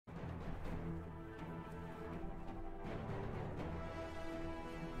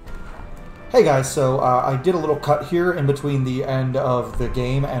Hey guys, so I did a little cut here in between the end of the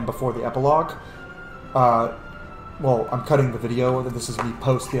game and before the epilogue. Well, I'm cutting the video. This is me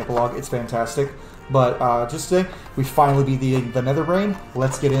post the epilogue. It's fantastic. But just today, we finally beat the Netherbrain.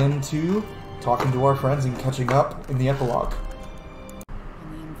 Let's get into talking to our friends and catching up in the epilogue.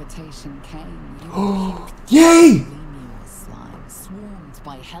 When the invitation came, Yay! slime swarmed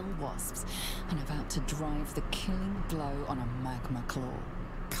by hell wasps and about to drive the killing blow on a magma claw.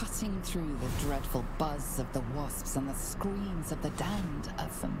 Cutting through the dreadful buzz of the wasps and the screams of the damned, a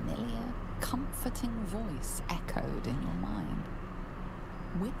familiar, comforting voice echoed in your mind.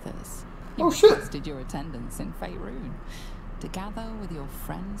 With us, you requested your attendance in Faerun to gather with your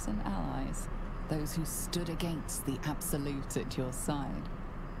friends and allies, those who stood against the Absolute at your side.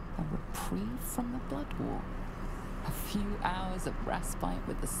 A reprieve from the Blood War. A few hours of respite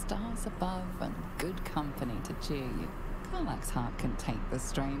with the stars above and good company to cheer you. Karlach's heart can take the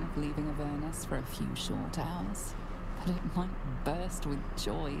strain of leaving Avernus for a few short hours, but it might burst with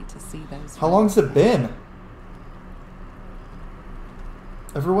joy to see those... How long's it been?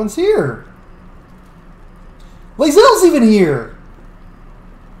 Everyone's here! Lae'zel's even here!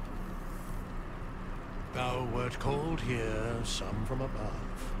 Thou wert called here, some from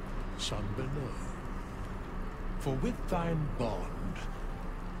above, some below. For with thine bond,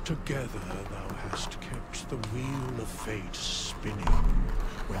 together thou hast kept the wheel of fate spinning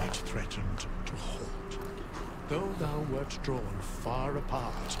when it threatened to halt. Though thou wert drawn far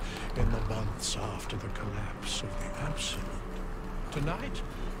apart in the months after the collapse of the Absolute, tonight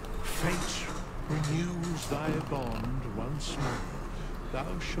fate renews thy bond once more.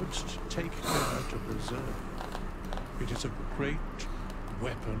 Thou shouldst take care to preserve. It is a great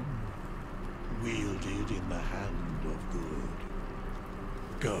weapon wielded in the hand of good.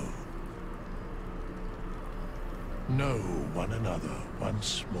 Go. Know one another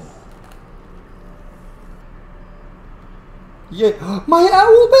once more. Yeah, my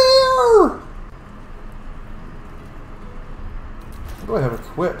owlbear! What do I have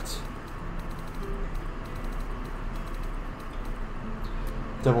equipped?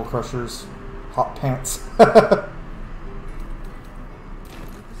 Devil Crushers. Hot pants.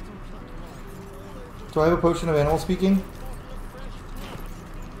 Do I have a potion of animal speaking?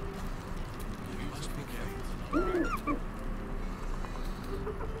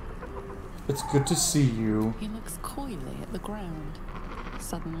 It's good to see you. He looks coyly at the ground,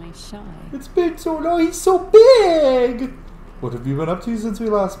 suddenly shy. It's been so long, he's so big! What have you been up to since we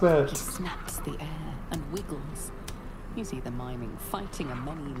last met? He snaps the air and wiggles. He's either miming fighting a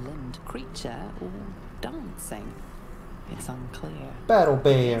many-limbed creature or dancing. It's unclear. Battle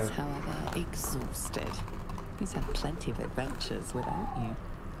bear. He's, however, exhausted. He's had plenty of adventures without you.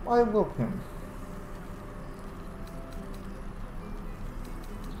 I love him.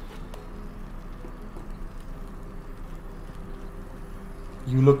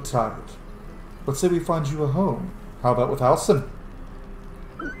 You look tired. Let's say we find you a home. How about with Halson?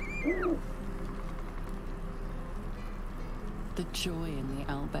 The joy in the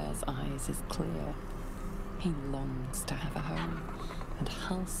owlbear's eyes is clear. He longs to have a home, and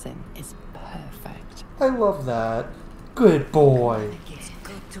Halson is perfect. I love that. Good boy. It's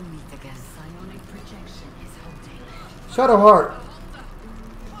good to meet again. Psionic projection is holding. Shadowheart.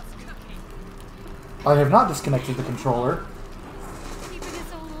 I have not disconnected the controller. Keeping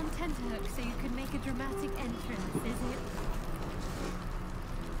us all on tenterhooks so you can make a dramatic entrance, is it?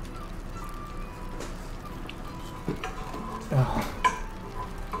 Ugh.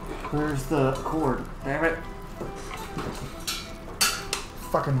 Where's the cord? Damn it.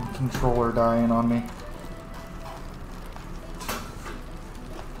 Fucking controller dying on me.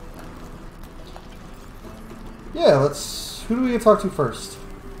 Yeah, let's... Who do we talk to first?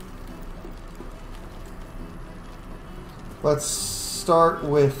 Let's start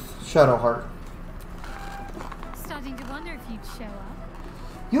with Shadowheart. Starting to wonder if you'd show up.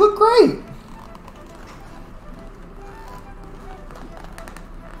 You look great!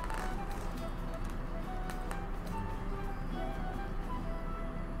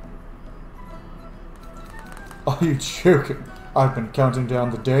 Are you joking? I've been counting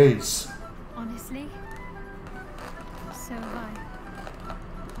down the days. Honestly? So have I.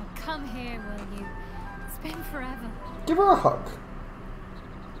 Now come here, will you? It's been forever. Give her a hug.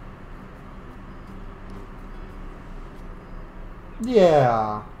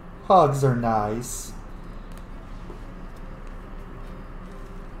 Yeah, hugs are nice.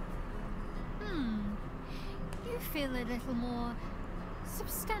 You feel a little more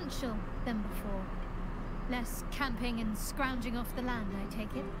substantial than before. Less camping and scrounging off the land, I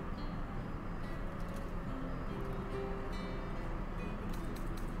take it?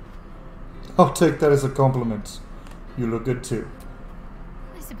 I'll take that as a compliment. You look good too.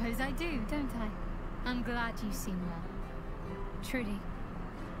 I suppose I do, don't I? I'm glad you seem well. Trudy.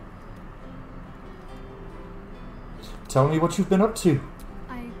 Tell me what you've been up to.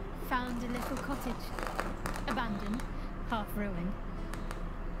 I found a little cottage. Abandoned, half ruined.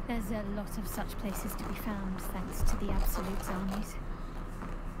 There's a lot of such places to be found thanks to the Absolute's armies.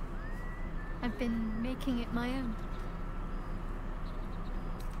 I've been making it my own.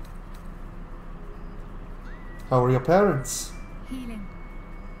 How are your parents? Healing.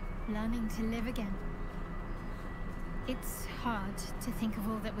 Learning to live again. It's hard to think of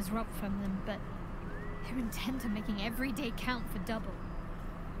all that was robbed from them, but they're intent on making every day count for double.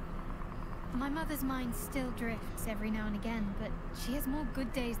 My mother's mind still drifts every now and again, but she has more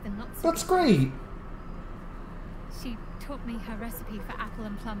good days than not so That's good. great. She taught me her recipe for apple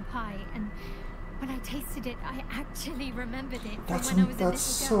and plum pie, and when I tasted it, I actually remembered it from when I was a little girl. That's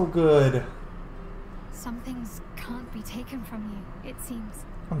so good. Some things can't be taken from you, it seems.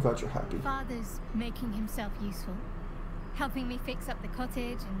 I'm glad you're happy. Father's making himself useful, helping me fix up the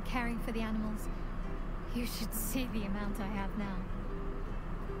cottage and caring for the animals. You should see the amount I have now.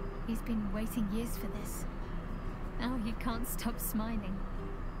 He's been waiting years for this. Now he can't stop smiling.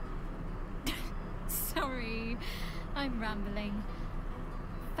 Sorry, I'm rambling.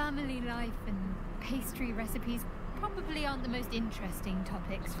 Family life and pastry recipes probably aren't the most interesting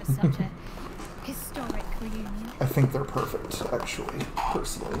topics for such a historic reunion. I think they're perfect, actually,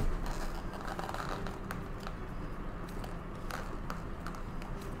 personally.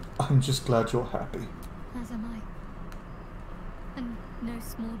 I'm just glad you're happy. As am I. And no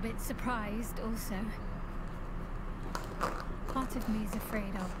small bit surprised, also. Part of me is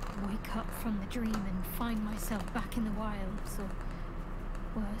afraid I'll wake up from the dream and find myself back in the wilds, or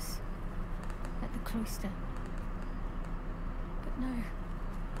worse, at the cloister. But no,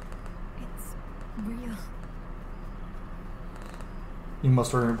 it's real. You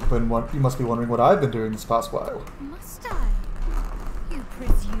must be wondering what I've been doing this past while. Must I? You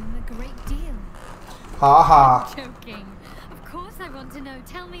presume a great deal. Ha ha. I'm joking. Of course I want to know.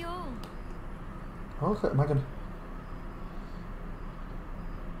 Tell me all. Okay, am I gonna...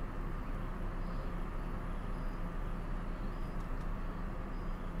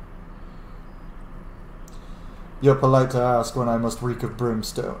 You're polite to ask when I must reek of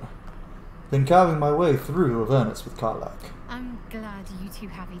brimstone. Been carving my way through Avernus with Karlach. I'm glad you two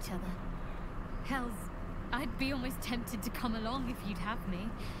have each other. Hells, I'd be almost tempted to come along if you'd have me.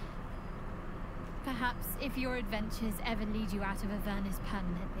 Perhaps if your adventures ever lead you out of Avernus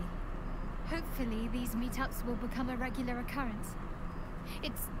permanently. Hopefully these meetups will become a regular occurrence.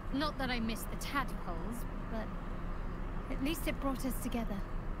 It's not that I miss the tadpoles, but at least it brought us together.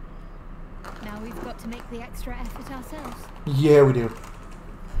 Now we've got to make the extra effort ourselves. Yeah, we do.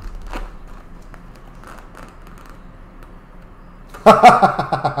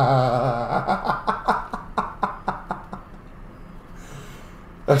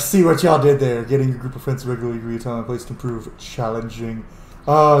 I see what y'all did there. Getting a group of friends to regularly agree on a place to improve challenging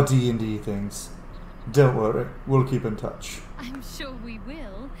D&D things. Don't worry, we'll keep in touch. I'm sure we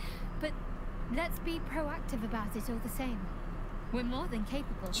will, but let's be proactive about it all the same. We're more than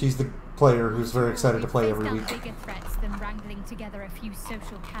capable. She's the player who's very excited to play every We've week. faced bigger threats than wrangling together a few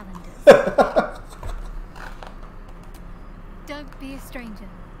social calendars. Don't be a stranger.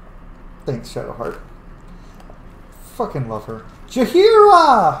 Thanks, Shadowheart. Fucking love her.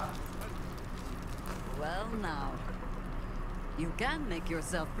 Jaheira! Well now, you can make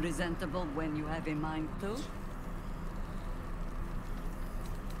yourself presentable when you have a mind to.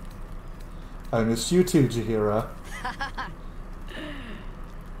 I missed you too, Jaheira.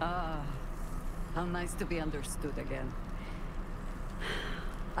 How nice to be understood again.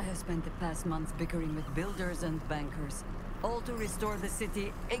 I have spent the past months bickering with builders and bankers, all to restore the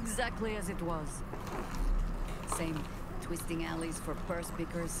city exactly as it was. Same twisting alleys for purse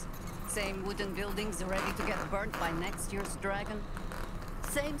pickers, same wooden buildings ready to get burnt by next year's dragon,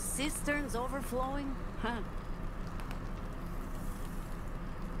 same cisterns overflowing. Huh.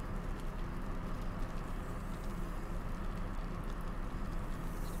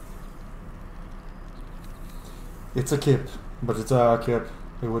 It's a kip, but it's a kip.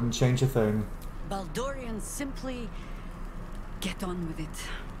 It wouldn't change a thing. Baldurians simply get on with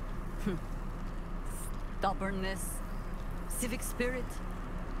it. Stubbornness, civic spirit,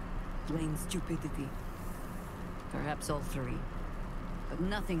 plain stupidity. Perhaps all three. But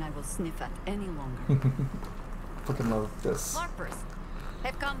nothing I will sniff at any longer. Fucking love this. Harpers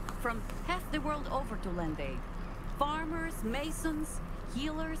have come from half the world over to lend aid. Farmers, masons,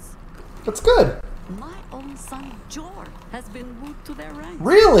 healers. That's good. My own son, Jor, has been wooed to their ranks.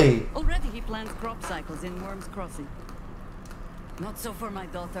 Really? Already he plans crop cycles in Worm's Crossing. Not so for my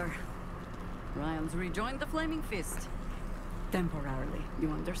daughter. Ryan's rejoined the Flaming Fist. Temporarily, you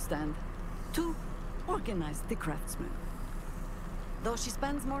understand. To organize the craftsmen. Though she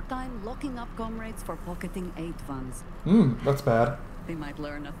spends more time locking up comrades for pocketing aid funds. That's bad. They might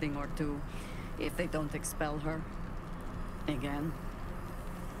learn a thing or two if they don't expel her. Again.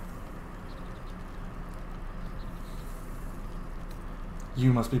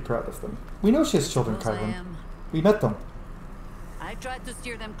 You must be proud of them. We know she has children, Suppose I Cailen. am. We met them. I tried to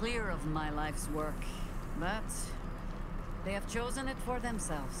steer them clear of my life's work, but they have chosen it for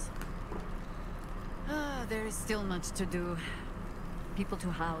themselves. There is still much to do. People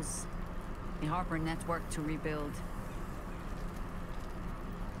to house, a Harper network to rebuild.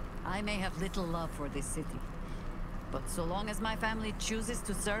 I may have little love for this city, but so long as my family chooses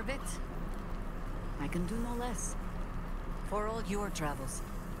to serve it, I can do no less. For all your travels,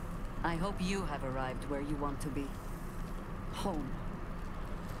 I hope you have arrived where you want to be. Home.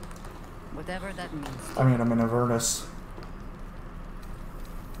 Whatever that means. I mean, I'm in Avernus.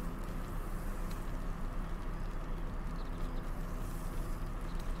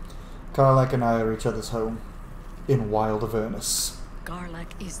 Karlach and I are each other's home. In wild Avernus. Karlach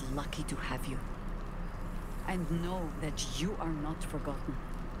is lucky to have you. And know that you are not forgotten.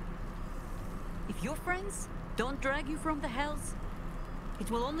 If your friends don't drag you from the hells, it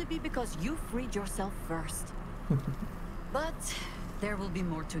will only be because you freed yourself first. But there will be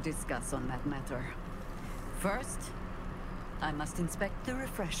more to discuss on that matter. First, I must inspect the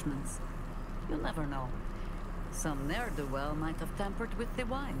refreshments. You'll never know. Some ne'er-do-well might have tampered with the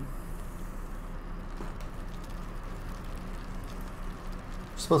wine.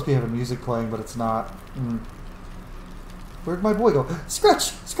 Supposed to be having music playing, but it's not. Where'd my boy go?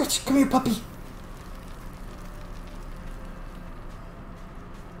 Scratch! Scratch! Come here, puppy!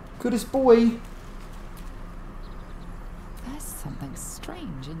 Goodest boy! There's something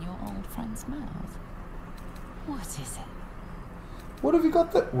strange in your old friend's mouth. What is it? What have you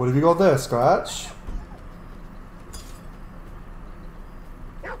got there? What have you got there, Scratch?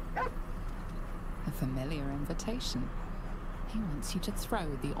 A familiar invitation. He wants you to throw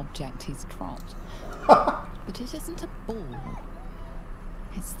the object he's dropped. But it isn't a ball.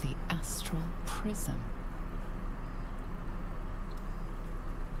 It's the astral prism.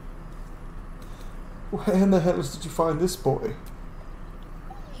 Where in the hell did you find this boy?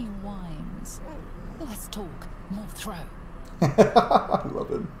 He whines. Let's talk, more throw. I love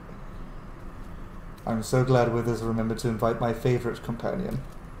him. I'm so glad Withers remembered to invite my favourite companion.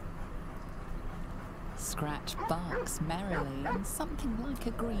 Scratch barks merrily in something like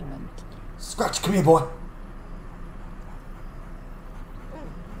agreement. Scratch, come here, boy!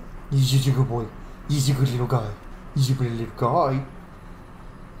 He's a good boy. He's a good little guy. He's a good little guy.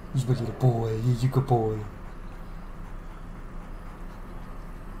 He's a little boy. He's a good boy.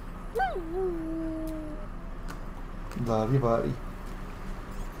 Love you, buddy.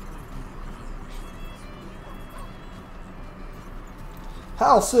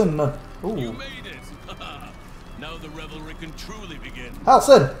 Halson! Ooh. You made it! Now the revelry can truly begin.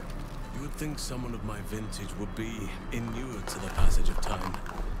 Halson! You would think someone of my vintage would be inured to the passage of time.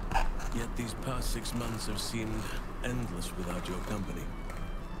 Yet these past 6 months have seemed endless without your company.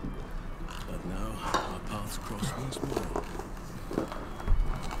 But now, our paths cross once more.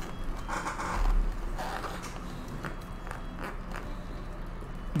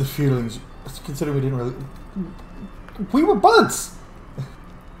 The feelings, considering we didn't really... We were buds!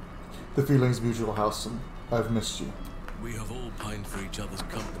 The feelings mutual, Halson. I've missed you. We have all pined for each other's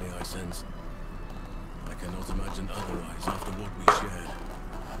company, I sense. I cannot imagine otherwise after what we shared.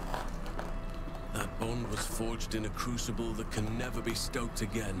 That bond was forged in a crucible that can never be stoked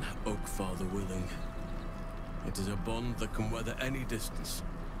again, Oak Father willing. It is a bond that can weather any distance,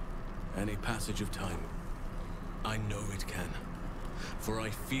 any passage of time. I know it can, for I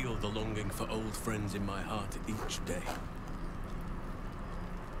feel the longing for old friends in my heart each day.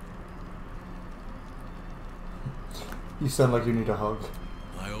 You sound like you need a hug.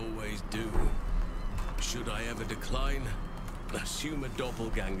 I always do. Should I ever decline, assume a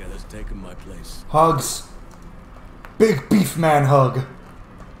doppelganger has taken my place. Hugs! Big beef man hug!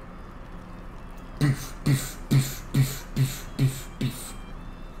 Beef, beef, beef, beef, beef, beef, beef.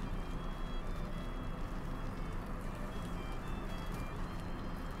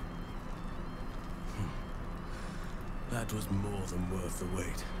 That was more than worth the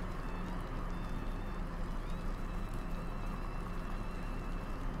wait.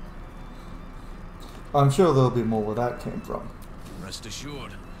 I'm sure there'll be more where that came from. Rest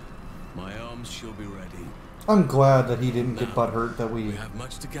assured, My arms shall be ready. I'm glad that he didn't get Now, butthurt that we have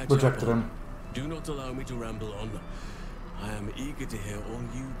much to catch rejected up on. him. Do not allow me to ramble on. I am eager to hear all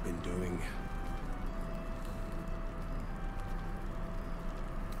you've been doing.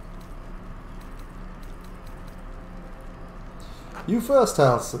 You first,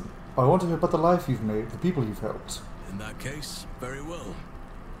 Halson. I want to hear about the life you've made, the people you've helped. In that case, very well.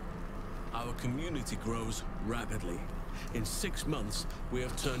 Our community grows rapidly. In 6 months, we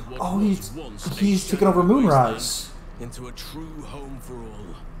have turned what was once he's taken over Moonrise into a true home for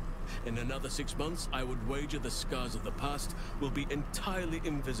all. In another 6 months, I would wager the scars of the past will be entirely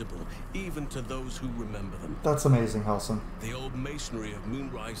invisible, even to those who remember them. That's amazing, Halson. The old masonry of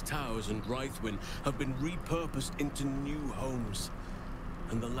Moonrise Towers and Rythwin have been repurposed into new homes.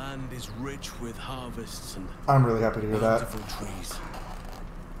 And the land is rich with harvests and I'm really happy to hear that. bountiful trees.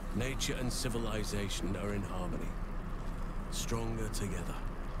 Nature and civilization are in harmony. Stronger together.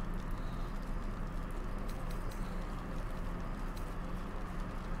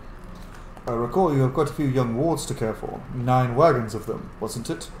 I recall you have quite a few young wards to care for. 9 wagons of them, wasn't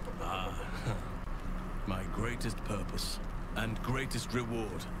it? Ah, my greatest purpose and greatest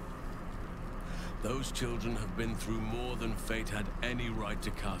reward. Those children have been through more than fate had any right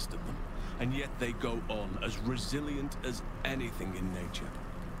to cast at them, and yet they go on as resilient as anything in nature.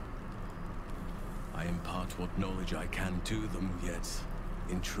 I impart what knowledge I can to them, yet,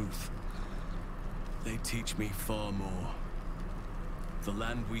 in truth, they teach me far more. The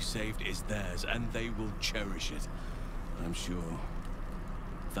land we saved is theirs, and they will cherish it, I'm sure.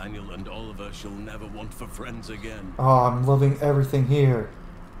 Thaniel and Oliver shall never want for friends again. Oh, I'm loving everything here.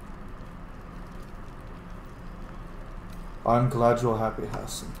 I'm glad you're happy,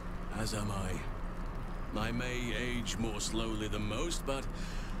 Hassan. As am I. I may age more slowly than most, but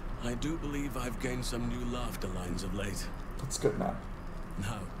I do believe I've gained some new laughter lines of late. That's good now.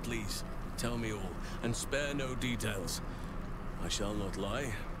 Now, please, tell me all, and spare no details. I shall not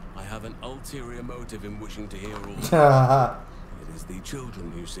lie. I have an ulterior motive in wishing to hear all. It is the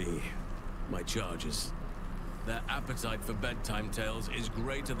children, you see. My charges. Their appetite for bedtime tales is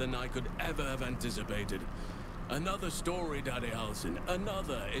greater than I could ever have anticipated. Another story, Daddy Halsin.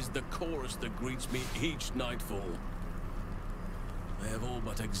 Another is the chorus that greets me each nightfall. They have all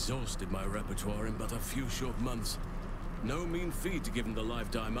but exhausted my repertoire in but a few short months. No mean feat given the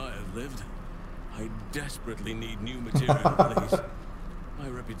lifetime I have lived. I desperately need new material, please. My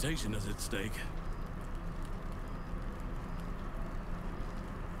reputation is at stake.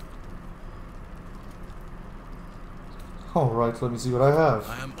 Alright, let me see what I have.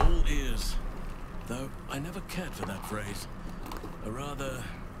 I am all ears. Though I never cared for that phrase. A rather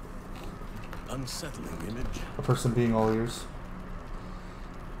unsettling image. A person being all ears.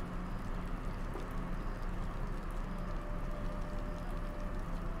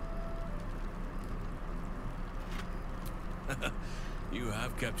 You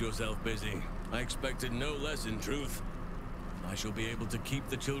have kept yourself busy. I expected no less, in truth. I shall be able to keep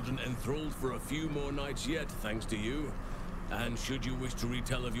the children enthralled for a few more nights yet, thanks to you. And should you wish to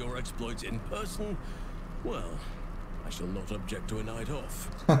retell of your exploits in person, well, I shall not object to a night off.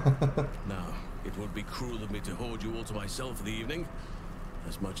 Now, it would be cruel of me to hoard you all to myself for the evening,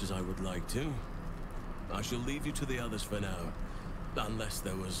 as much as I would like to. I shall leave you to the others for now, unless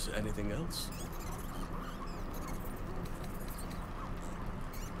there was anything else.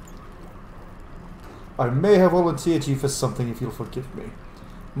 I may have volunteered you for something if you'll forgive me.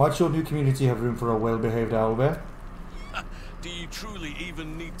 Might your new community have room for a well-behaved owlbear? Do you truly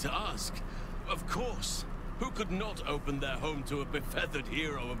even need to ask? Of course. Who could not open their home to a befeathered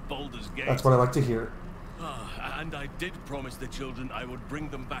hero of Baldur's Gate? That's what I like to hear. And I did promise the children I would bring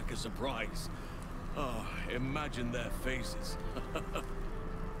them back a surprise. Oh, imagine their faces.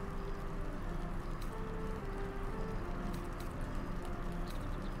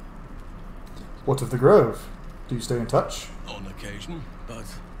 What of the Grove? Do you stay in touch? On occasion, but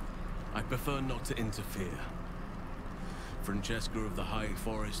I prefer not to interfere. Francesca of the High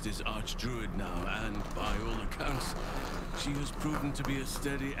Forest is Archdruid now, and by all accounts, she has proven to be a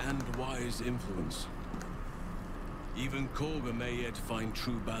steady and wise influence. Even Korga may yet find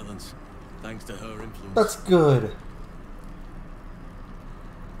true balance, thanks to her influence. That's good.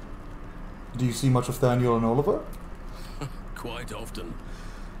 Do you see much of Thaniel and Oliver? Quite often.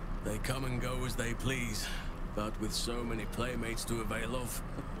 They come and go as they please, but with so many playmates to avail of,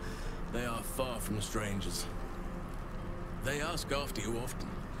 they are far from strangers. They ask after you often.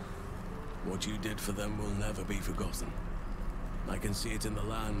 What you did for them will never be forgotten. I can see it in the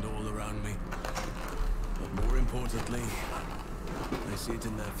land all around me. But more importantly, I see it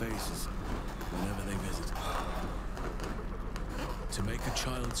in their faces whenever they visit. To make a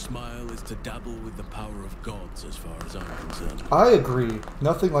child smile is to dabble with the power of gods, as far as I'm concerned. I agree.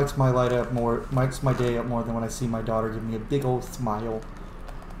 Nothing lights my day up more than when I see my daughter give me a big old smile.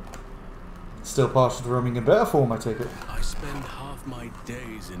 Still partial to roaming in better form, I take it. I spend half my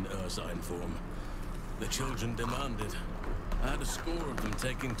days in ursine form. The children demanded. I had a score of them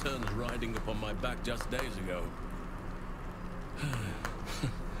taking turns riding upon my back just days ago.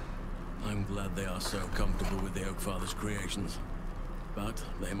 I'm glad they are so comfortable with the Oakfather's creations. But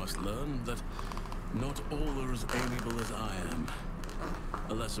they must learn that not all are as amiable as I am.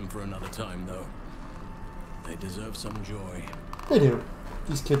 A lesson for another time, though. They deserve some joy. They do.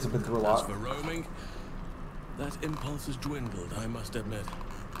 These kids have been through a lot. As for roaming, that impulse has dwindled, I must admit.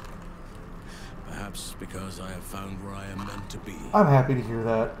 Perhaps because I have found where I am meant to be. I'm happy to hear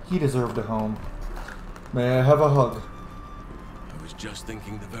that. He deserved a home. May I have a hug? I was just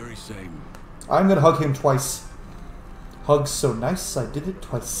thinking the very same. I'm gonna hug him twice. Hug's so nice, I did it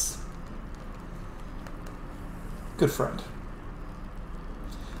twice. Good friend.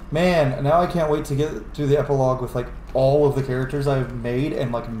 Man, now I can't wait to get to the epilogue with like all of the characters I've made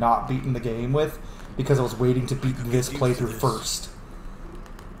and like not beaten the game with because I was waiting to beat this playthrough first.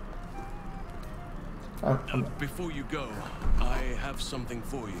 Before you go, I have something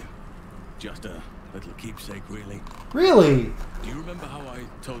for you. Just a little keepsake, really. Really? Do you remember how I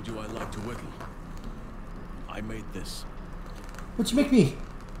told you I like to whittle? I made this. What'd you make me?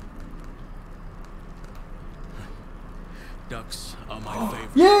 Ducks are my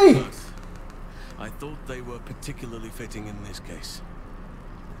favorite. Yay! But I thought they were particularly fitting in this case.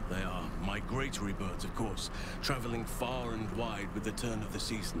 They are migratory birds, of course, traveling far and wide with the turn of the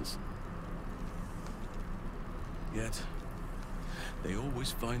seasons. Yet, they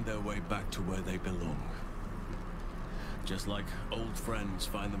always find their way back to where they belong. Just like old friends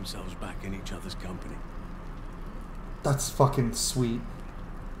find themselves back in each other's company. That's fucking sweet.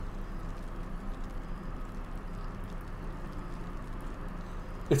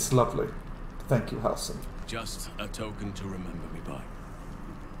 It's lovely. Thank you, Halson. Just a token to remember me by.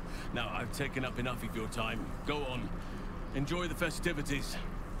 Now, I've taken up enough of your time. Go on. Enjoy the festivities.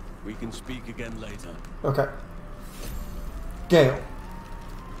 We can speak again later. Okay. Gale.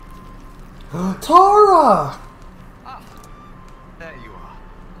 Tara! Ah, there you are.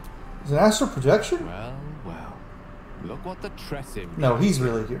 Is it astral projection? Well, well. Look what the Tressim. No, he's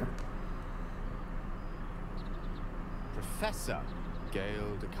really here. Professor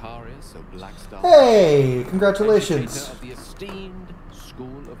Gale Decarius of Blackstar. Hey! Congratulations! Educator of the esteemed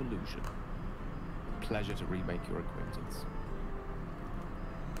School of Illusion. Pleasure to remake your acquaintance.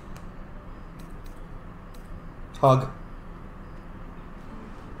 Hug.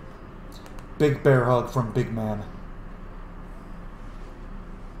 Big bear hug from Big Man.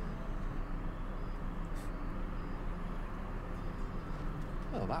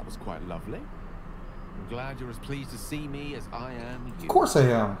 Well, that was quite lovely. I'm glad you're as pleased to see me as I am you. Of course I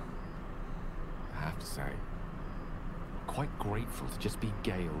am. I have to say, I'm quite grateful to just be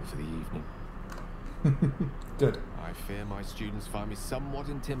Gale for the evening. Good. I fear my students find me somewhat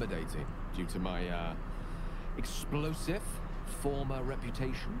intimidating due to my, explosive former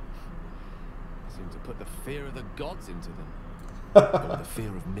reputation. I seem to put the fear of the gods into them. Or the fear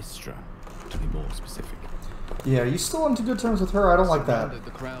of Mistra, to be more specific. Yeah, you still on to good terms with her? I don't like that. Surrendered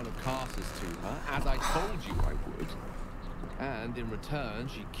the crown of Carthus to her, as I told you I would. And in return,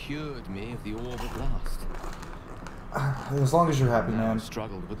 she cured me of the orb at last. As long as you're happy, Now I man.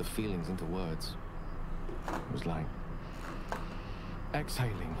 struggled to put the feelings into words. It was like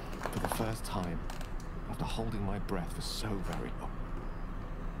exhaling for the first time after holding my breath for so very long.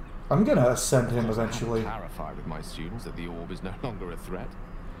 I'm gonna ascend him I eventually. clarify with my students that the orb is no longer a threat.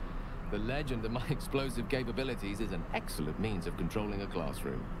 The legend of my explosive capabilities is an excellent means of controlling a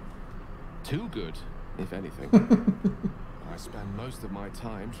classroom. Too good, if anything. I spend most of my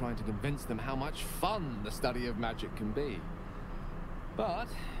time trying to convince them how much fun the study of magic can be. But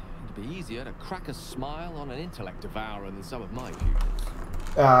it'd be easier to crack a smile on an intellect devourer than some of my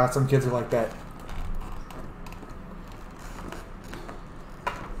pupils. Some kids are like that.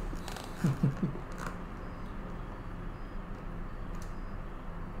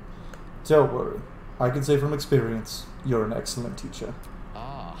 Don't worry. I can say from experience, you're an excellent teacher.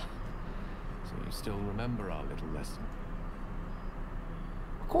 Ah, so you still remember our little lesson.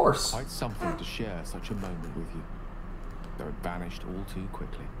 Of course. Quite something to share such a moment with you, though it vanished all too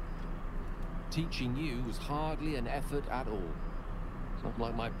quickly. Teaching you was hardly an effort at all. Not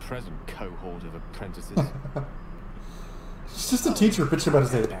like my present cohort of apprentices. He's just a teacher bitching about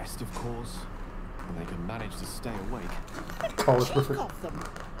his At head. best, of course, when they can manage to stay awake. Call it perfect. Check off them.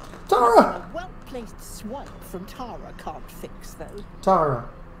 Tara! Well misplaced swipe from Tara can't fix, though. Tara.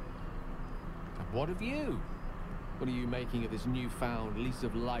 And what of you? What are you making of this newfound lease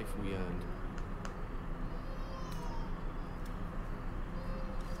of life we earned?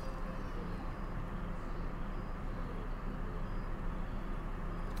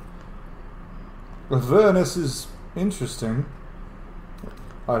 Avernus is interesting.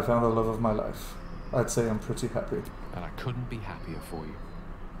 I found the love of my life. I'd say I'm pretty happy. And I couldn't be happier for you.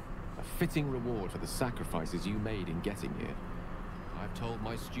 A fitting reward for the sacrifices you made in getting here. I've told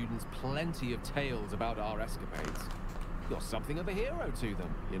my students plenty of tales about our escapades. You're something of a hero to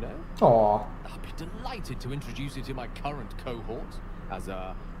them, you know? Aww. I'll be delighted to introduce you to my current cohort as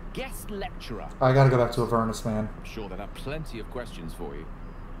a guest lecturer. I gotta go back to Avernus, man. I'm sure they'll have plenty of questions for you.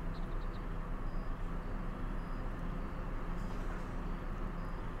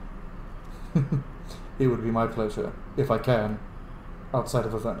 It would be my pleasure, if I can, outside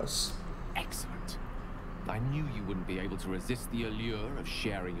of Avernus. Excellent. I knew you wouldn't be able to resist the allure of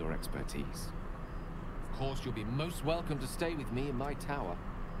sharing your expertise. Of course, you'll be most welcome to stay with me in my tower.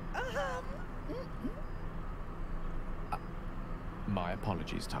 My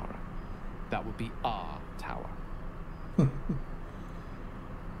apologies, Tara. That would be our tower.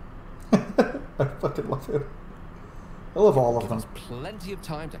 I fucking love him. I love all of Give them. us plenty of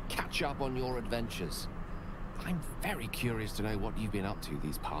time to catch up on your adventures. I'm very curious to know what you've been up to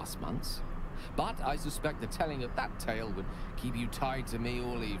these past months. But I suspect the telling of that tale would keep you tied to me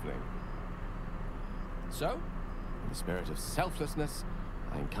all evening. So, in the spirit of selflessness,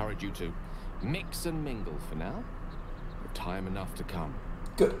 I encourage you to mix and mingle for now, with time enough to come.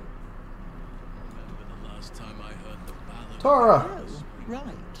 Good. Remember the last time I heard the ballad? Tara! Oh,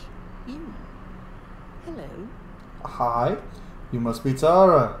 right. You. Hello. Hi. You must be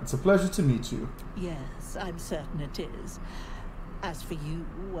Tara. It's a pleasure to meet you. Yes, I'm certain it is. As for you,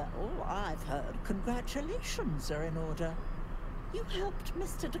 well, I've heard congratulations are in order. You helped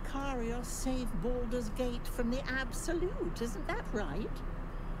Mr. Dakarios save Baldur's Gate from the Absolute, isn't that right?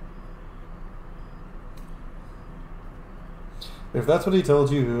 If that's what he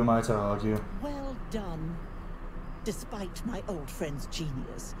told you, who am I to argue? Well done. Despite my old friend's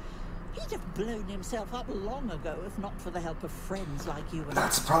genius, he'd have blown himself up long ago if not for the help of friends like you and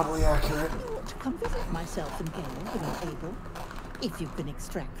That's probably accurate. You ought to come visit myself and Gale when you're able, if you can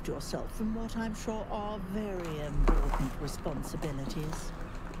extract yourself from what I'm sure are very important responsibilities.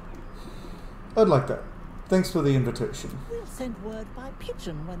 I'd like that. Thanks for the invitation. We'll send word by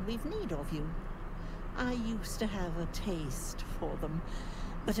pigeon when we've need of you. I used to have a taste for them,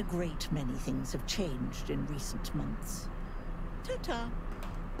 but a great many things have changed in recent months. Ta-ta,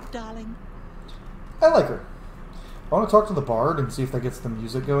 darling. I like her. I want to talk to the bard and see if that gets the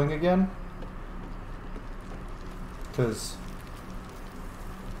music going again. Because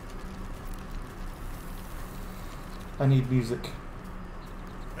I need music.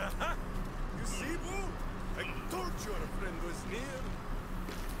 You see, Boo? I told you our friend was near.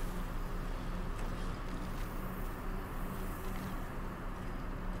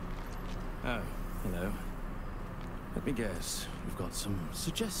 Oh, hello. Let me guess, you've got some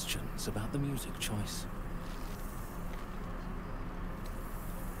suggestions about the music choice.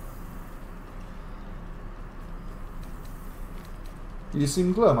 You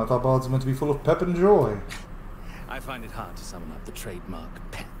seem glum. I thought bards were meant to be full of pep and joy. I find it hard to summon up the trademark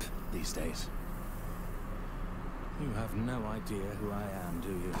pep these days. You have no idea who I am, do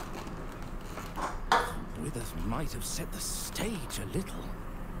you? Withers might have set the stage a little.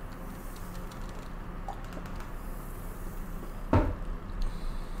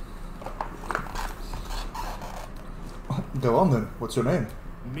 Go on then. What's your name?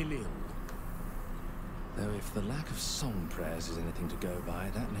 Milil. Though if the lack of song prayers is anything to go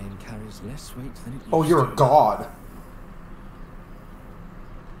by, that name carries less weight than it used to. Oh, you're a god.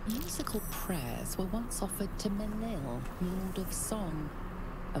 Musical prayers were once offered to Menil, Lord of Song,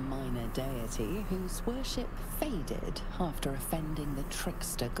 a minor deity whose worship faded after offending the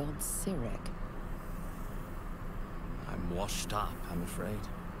trickster god Cyric. I'm washed up, I'm afraid.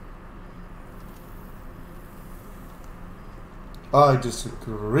 I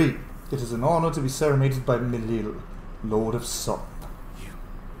disagree. It is an honor to be serenaded by Milil, Lord of Song.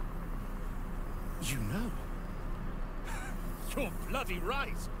 You know? You're bloody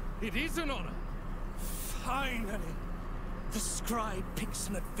right. It is an honor. Finally, the scribe picks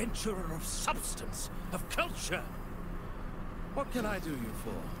an adventurer of substance, of culture. What can I do you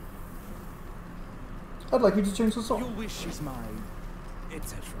for? I'd like you to change the song. Your wish is mine,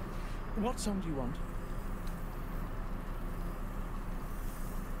 etc. What song do you want?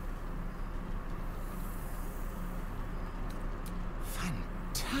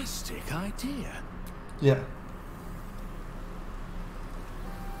 Fantastic. sick idea. Yeah.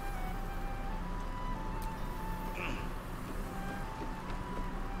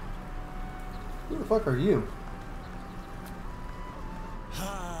 Who the fuck are you?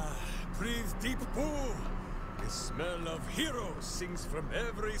 Ah, breathe deep, Boo. The smell of heroes sings from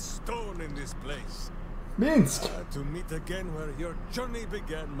every stone in this place. Minsk! To meet again where your journey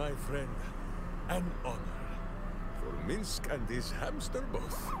began, my friend. An honor. For Minsk and his hamster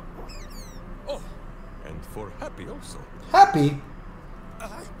both. Oh, and for Happy also. Happy?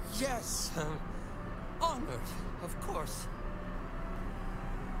 Yes. Honored, of course.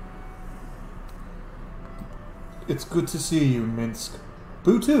 It's good to see you, Minsk.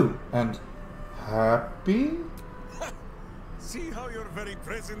 Boo too. And Happy? See how your very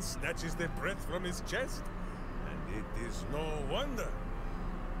presence snatches the breath from his chest? And it is no wonder.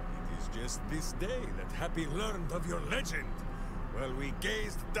 It is just this day that Happy learned of your legend, while we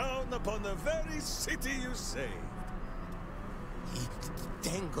gazed down upon the very city you saved. He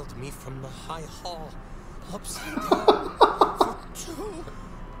dangled me from the high hall, upside down, for 2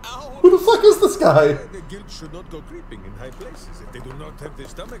 hours. Who the fuck is this guy? The guild should not go creeping in high places if they do not have the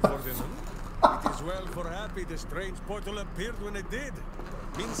stomach for them. It is well for Happy the strange portal appeared when it did.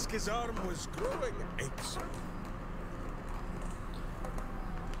 Minsk's arm was growing aches.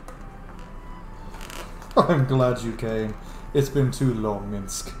 I'm glad you came. It's been too long,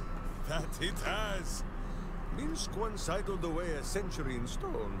 Minsk. That it has. Minsk once idled away a century in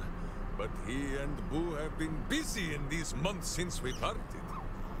stone, but he and Boo have been busy in these months since we parted.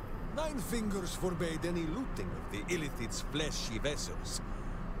 9 Fingers forbade any looting of the Illithid's fleshy vessels,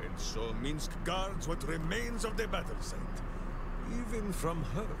 and so Minsk guards what remains of the battle site, even from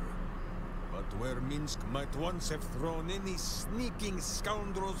her. But where Minsk might once have thrown any sneaking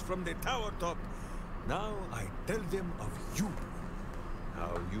scoundrels from the tower top, now I tell them of you.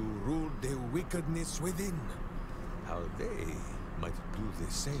 How you ruled the wickedness within. How they might do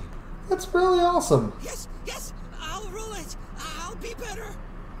the same. That's really awesome. Yes, yes, I'll rule it. I'll be better.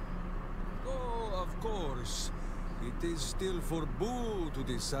 Oh, of course. It is still for Boo to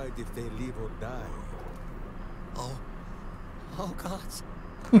decide if they live or die. Oh gods.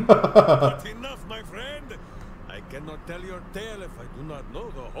 But enough, my friend. I cannot tell your tale if I do not know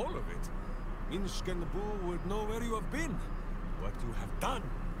the whole of it. Minsk and Boo would know where you have been, what you have done.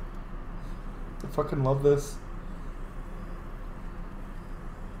 I fucking love this.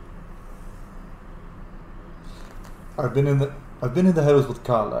 I've been in the hills with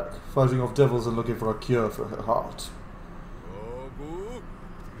Karlach, fighting off devils and looking for a cure for her heart. Oh, Boo,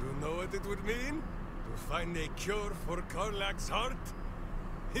 you know what it would mean? To find a cure for Karlach's heart?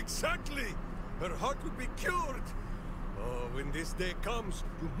 Exactly! Her heart would be cured! Oh, when this day comes,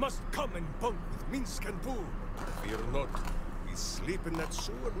 you must come and bunk with Minsk and Boo. Fear not, we sleep in that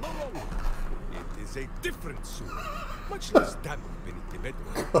sewer no longer. It is a different sewer, much less damp beneath the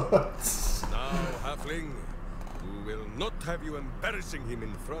bedrock. Now, Halfling, who will not have you embarrassing him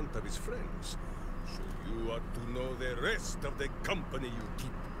in front of his friends, so you ought to know the rest of the company you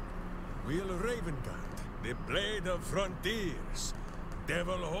keep. Will Ravengard, the Blade of Frontiers,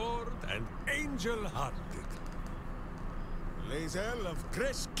 Devil Horde, and Angel-Hearted. Lae'zel of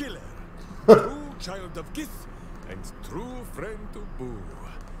Greskiller, true child of Gith, and true friend to Boo.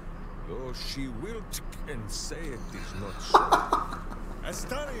 Though she will and say it is not so.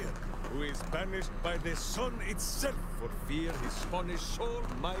 Astarion, who is banished by the sun itself for fear his Spanish soul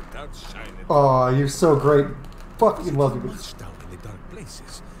might outshine it. Oh, you're so great. Fucking love you. Much down in the dark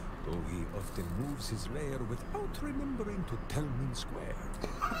places, though he often moves his lair without remembering to tell Minsk where.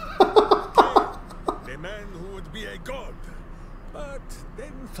 The man who would be a god, but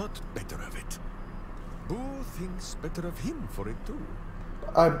then thought better of it. Boo thinks better of him for it too.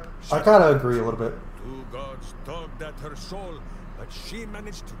 I gotta agree a little bit. 2 gods tugged at her soul, but she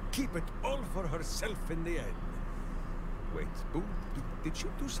managed to keep it all for herself in the end. Wait, Boo, did she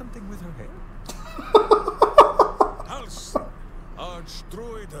do something with her hair? Halsin,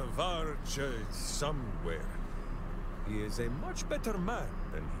 Archdruid of Arch somewhere. He is a much better man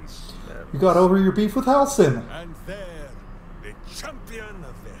than he smells. You got over your beef with Halsin. And there, the champion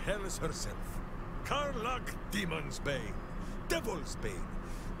of the Hells herself, Karlach Demon's Bane, Devil's Bane,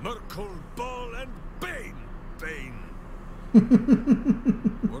 Merkle Ball and Bane.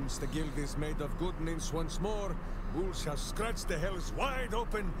 Once the guild is made of good nymphs once more, Bull shall scratch the Hells wide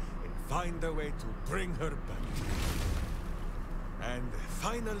open and find a way to bring her back. And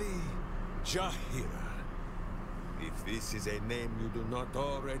finally, Jahira. If this is a name you do not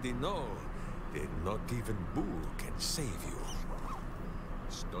already know, then not even Boo can save you.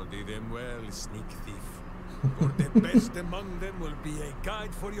 Study them well, sneak thief. For the best among them will be a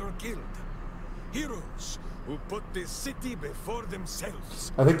guide for your guild. Heroes who put the city before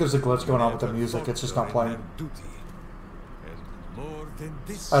themselves. I think there's a glitch going on with the music. It's just not playing. And more than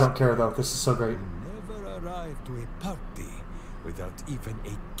this, I don't care though. This is so great. never arrive to a party without even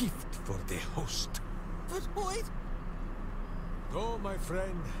a gift for the host. But why? Go, my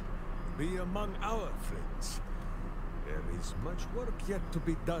friend. Be among our friends. There is much work yet to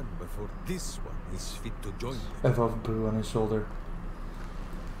be done before this one is fit to join you. I love Boo on his shoulder.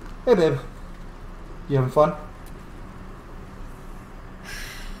 Hey, babe. You having fun?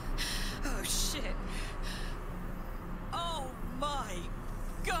 Oh shit. Oh my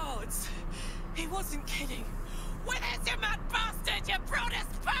gods. He wasn't kidding. Where's your mad bastard? You brought us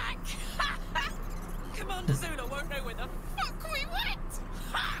back! Commander Zula won't know where the fuck we went!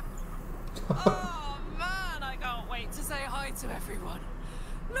 Oh man, I can't wait to say hi to everyone.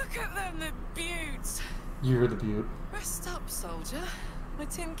 Look at them, the beauts. You're the beaut. Rest up, soldier. My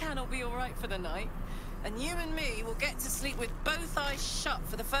tin can will be alright for the night. And you and me will get to sleep with both eyes shut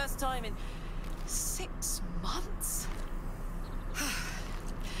for the first time in 6 months?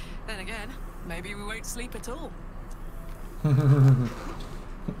 Then again, maybe we won't sleep at all.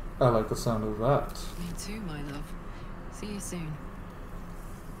 I like the sound of that. Me too, my love. See you soon.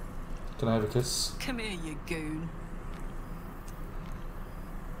 Can I have a kiss? Come here, you goon.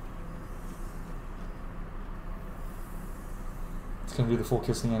 It's gonna do the full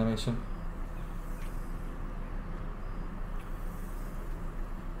kissing animation.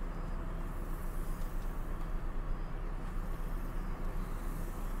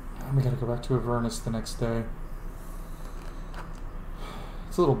 And we gotta go back to Avernus the next day.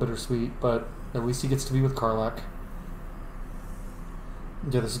 It's a little bittersweet, but at least he gets to be with Karlach.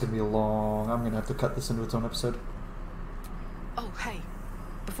 Yeah, this is gonna be a long... I'm gonna have to cut this into its own episode. Oh, hey.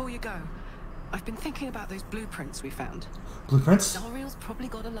 Before you go, I've been thinking about those blueprints we found. Blueprints? Dariel's probably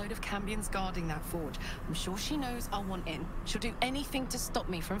got a load of Cambions guarding that forge. I'm sure she knows I'll want in. She'll do anything to stop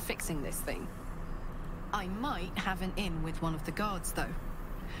me from fixing this thing. I might have an in with one of the guards, though.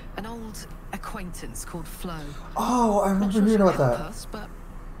 An old acquaintance called Flo. Oh, I remember Not sure hearing about she'll help that. us, but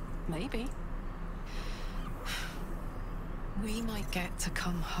maybe. We might get to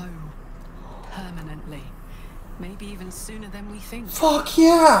come home. Permanently. Maybe even sooner than we think. Fuck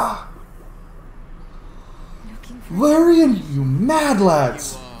yeah! Larian, you mad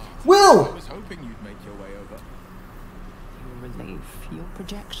lads! I Will! was hoping you'd make your way over. Your relief, your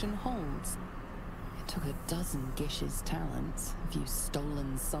projection holds. It took a dozen Gish's talents, a few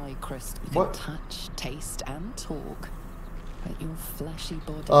stolen Psychrist who What? can touch, taste, and talk. But your fleshy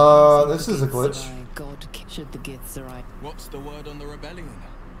body... this is a glitch. God, should the Githzerai... What's the word on the rebellion?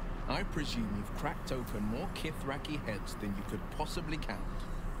 I presume you've cracked open more Kithraki heads than you could possibly count.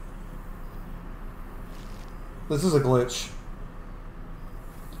 This is a glitch.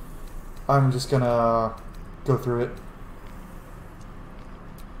 I'm just gonna go through it.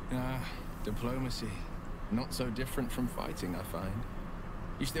 Diplomacy. Not so different from fighting, I find.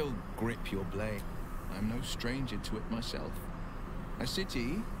 You still grip your blade. I'm no stranger to it myself. A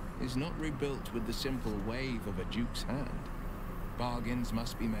city is not rebuilt with the simple wave of a duke's hand. Bargains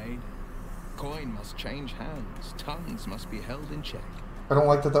must be made. Coin must change hands. Tongues must be held in check. I don't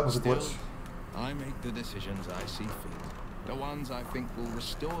like that that was a Still, glitch. I make the decisions I see fit. The ones I think will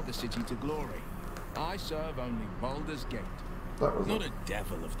restore the city to glory. I serve only Baldur's Gate. That was Not a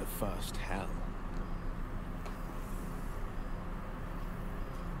devil of the first hell.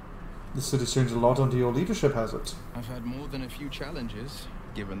 The city's changed a lot under your leadership, has it? I've had more than a few challenges,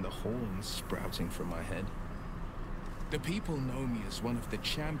 given the horns sprouting from my head. The people know me as one of the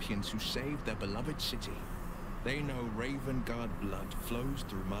champions who saved their beloved city. They know Ravenguard blood flows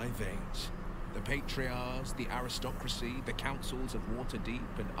through my veins. The patriarchs, the aristocracy, the councils of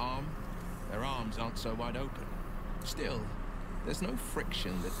Waterdeep and Arm, their arms aren't so wide open. Still, there's no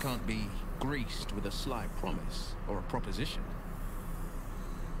friction that can't be greased with a sly promise or a proposition.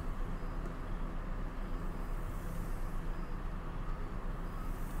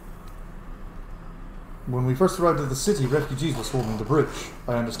 When we first arrived at the city, refugees were swarming the bridge.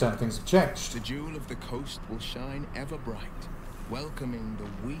 I understand things have changed. The jewel of the coast will shine ever bright, welcoming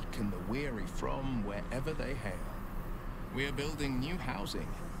the weak and the weary from wherever they hail. We are building new housing,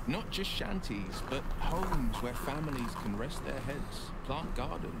 not just shanties, but homes where families can rest their heads, plant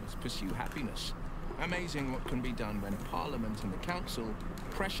gardens, pursue happiness. Amazing what can be done when Parliament and the Council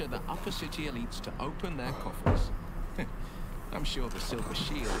pressure the upper city elites to open their coffers. I'm sure the Silver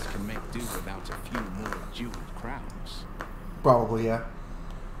Shields can make do without a few more jeweled crowns. Probably, yeah.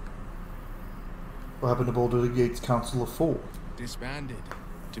 What happened to Baldur the Gates Council of Four? Disbanded,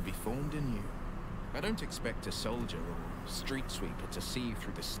 to be formed anew. I don't expect a soldier or street sweeper to see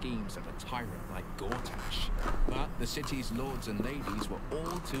through the schemes of a tyrant like Gortash. But the city's lords and ladies were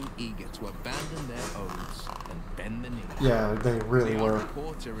all too eager to abandon their oaths and bend the knee. Yeah, they really were. The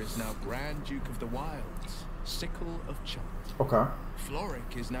Porter is now Grand Duke of the Wilds, Sickle of Chult. Okay.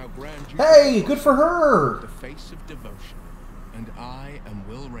 Floric is now Grand Duke. Hey, good for her! The face of devotion. And I am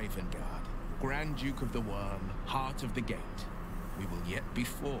Will Ravengard, Grand Duke of the Worm, Heart of the Gate. We will yet be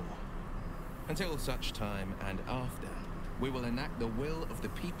four. Until such time and after, we will enact the will of the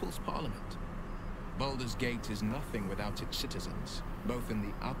People's Parliament. Baldur's Gate is nothing without its citizens, both in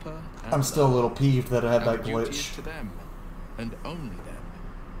the upper and I'm still a little peeved that it had that duty is glitch. to them, and only them.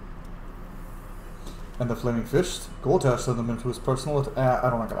 And the Flaming Fist? Gortash sent them into his personal...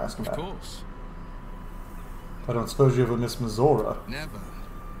 I'm not gonna ask him Of that. course. I don't suppose you ever miss Mizora. Never.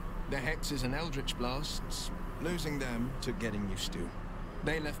 The hexes and eldritch blasts, losing them took getting used to.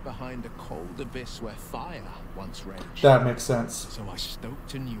 They left behind a cold abyss where fire once raged. That makes sense. So I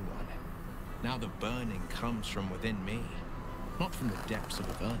stoked a new one. Now the burning comes from within me, not from the depths of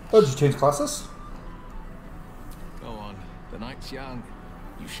Avernus. Oh, did you change classes? Go on. The night's young.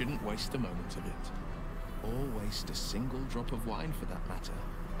 You shouldn't waste a moment of it. Or waste a single drop of wine for that matter.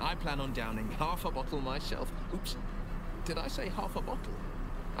 I plan on downing half a bottle myself. Oops. Did I say half a bottle?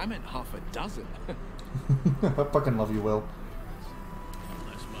 I meant half a dozen. I fucking love you, Will.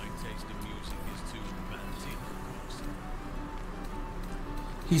 Unless my taste of music is too romantic.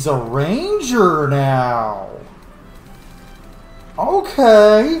 He's a ranger now.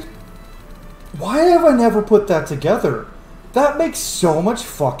 Okay. Why have I never put that together? That makes so much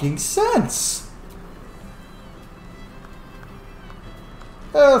fucking sense.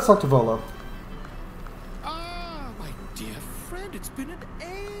 Let's talk to Volo. Ah, my dear friend, it's been an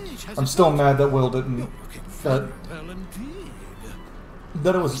age. I'm still mad that Will didn't. You're looking very well indeed.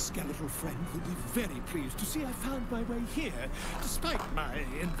 That it My was. skeletal friend will be very pleased to see I found my way here, despite my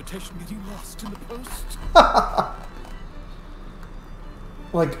invitation getting lost in the post.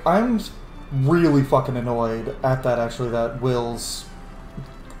 Like, I'm really fucking annoyed at that, actually, that Will's...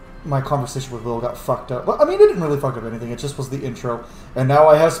 My conversation with Will got fucked up. Well, I mean, it didn't really fuck up anything. It just was the intro. And now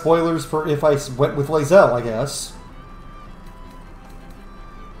I have spoilers for if I went with Lae'zel, I guess.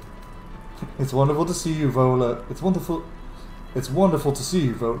 It's wonderful to see you, Volo. It's wonderful to see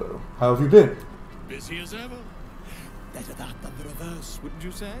you, Volo. How have you been? Busy as ever. Better that than the reverse, wouldn't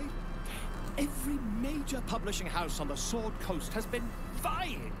you say? Every major publishing house on the Sword Coast has been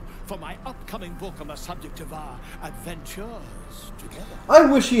vying for my upcoming book on the subject of our adventures together. I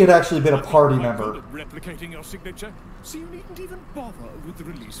wish he had actually been a party Nothing quite member. good at replicating your signature, so you needn't even bother with the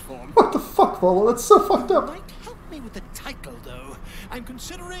release form. What the fuck, Volo? That's so fucked up. Might help me with the title, though. I'm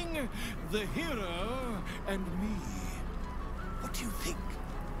considering The Hero and Me. What do you think?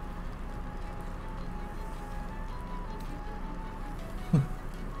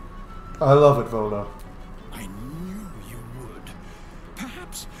 I love it, Volo. I knew you would.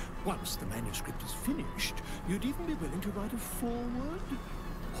 Perhaps once the manuscript is finished, you'd even be willing to write a foreword?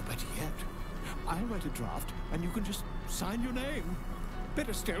 Or better yet, I'll write a draft and you can just sign your name.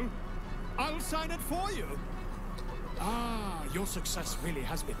 Better still, I'll sign it for you. Ah, your success really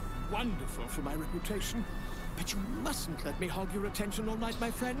has been wonderful for my reputation. But you mustn't let me hog your attention all night, my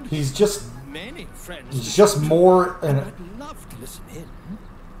friend. He's just... Many friends. He's just more... And I'd love to listen in.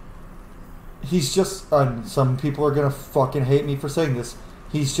 He's just... some people are gonna fucking hate me for saying this.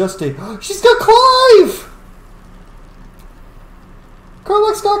 He's just a... She's got Clive!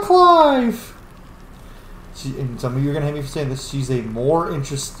 Karlach's got Clive! And some of you are gonna hate me for saying this. He's a more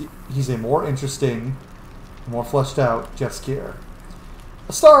interesting, more fleshed out Jaskier.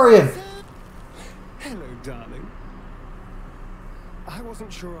 Astarion! Hello, darling. I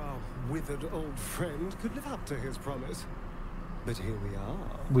wasn't sure our withered old friend could live up to his promise. But here we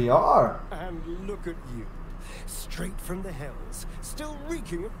are. We are. And look at you. Straight from the hells. Still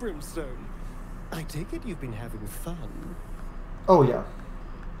reeking of brimstone. I take it you've been having fun. Oh, yeah.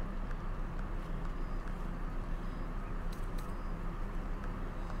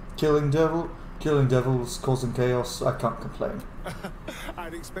 Killing devils, causing chaos. I can't complain.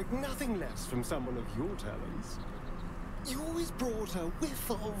 I'd expect nothing less from someone of your talents. You always brought a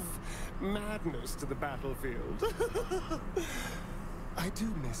whiff of madness to the battlefield. I do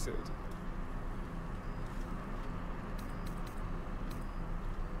miss it.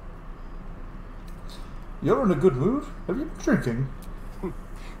 You're in a good mood. Have you been drinking?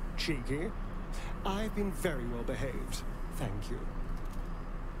 Cheeky. I've been very well behaved. Thank you.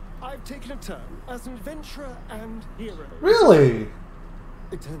 I've taken a turn as an adventurer and hero. Really?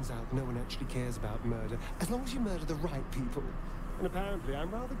 It turns out no one actually cares about murder, as long as you murder the right people. And apparently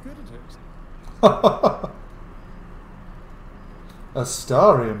I'm rather good at it.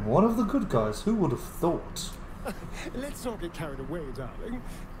 Astarion, one of the good guys. Who would have thought? Let's not get carried away, darling.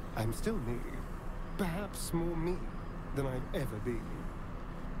 I'm still me. Perhaps more me than I've ever been.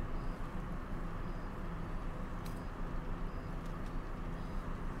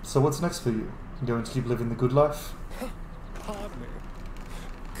 So what's next for you? Going to keep living the good life? Hardly.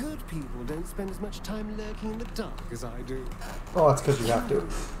 Good people don't spend as much time lurking in the dark as I do. Oh, that's because you have to.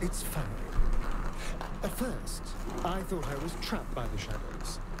 It's funny. At first, I thought I was trapped by the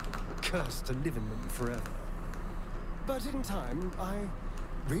shadows, cursed to live in them forever. But in time, I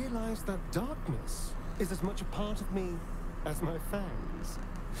realized that darkness is as much a part of me as my fangs.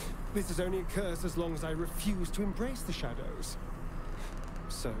 This is only a curse as long as I refuse to embrace the shadows.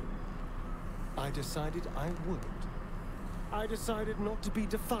 So, I decided I would. I decided not to be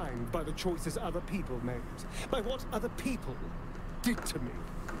defined by the choices other people made, by what other people did to me.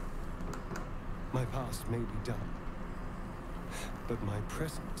 My past may be done, but my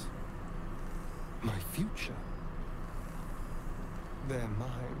present, my future, they're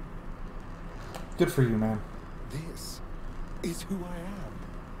mine. Good for you, man. This is who I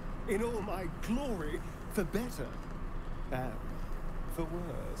am, in all my glory, for better and for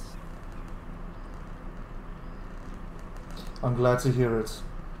worse. I'm glad to hear it.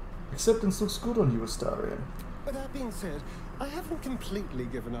 Acceptance looks good on you, Astarion. But that being said, I haven't completely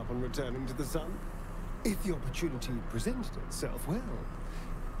given up on returning to the sun. If the opportunity presented itself, well,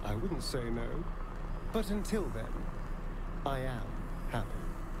 I wouldn't say no. But until then, I am happy.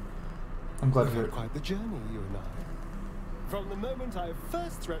 I'm glad to We've hear had it. quite the journey, you and I. From the moment I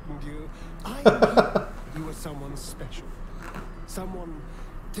first threatened you, I knew you were someone special. Someone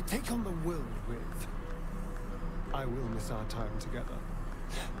to take on the world with. I will miss our time together.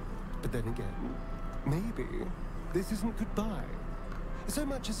 But then again, maybe this isn't goodbye. So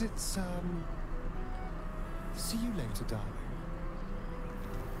much as it's, see you later, darling.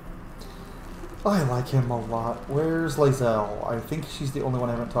 I like him a lot. Where's Lae'zel? I think she's the only one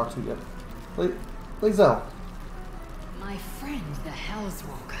I haven't talked to yet. Lae'zel. My friend, the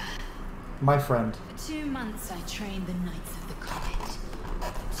Hellswalker. My friend. For 2 months I trained the Knights of the Comet.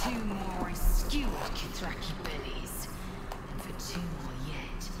 For 2 more I skewered Kithraki bellies. And for 2 more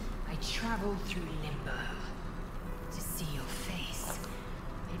yet, I traveled through Limbo. To see your face,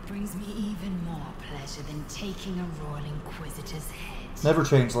 it brings me even more pleasure than taking a Royal Inquisitor's head. Never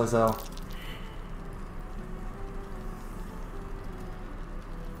change, Lae'zel.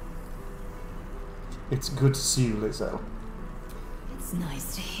 It's good to see you, Lae'zel. It's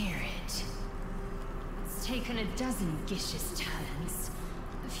nice to hear it. It's taken a dozen Gish's talents,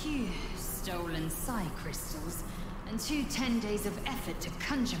 a few stolen psi crystals, and 2 10 days of effort to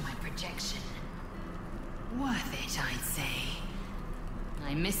conjure my projection. Worth it, I'd say.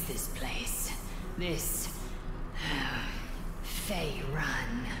 I miss this place. This... Fey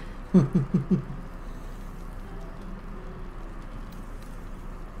Run.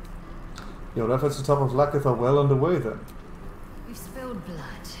 Your efforts to top of Lakith are well underway, then. We've spilled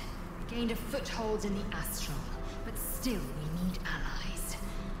blood, gained a foothold in the astral, but still we need allies.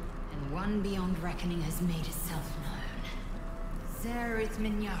 And one beyond reckoning has made itself known. Zereth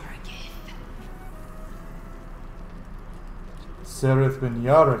Minyarakith. Zereth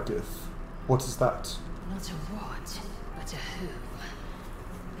Minyarakith. What is that? Not a what, but a who.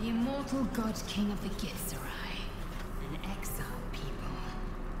 The immortal god king of the Githzerai. An exiled people.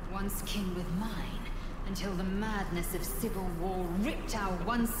 Once kin with mine, until the madness of civil war ripped our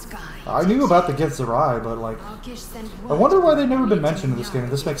one sky. I knew about the Githzerai, but like... I wonder why they've never been mentioned in this game.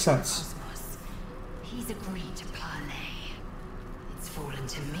 This makes sense. He's agreed to parley. It's fallen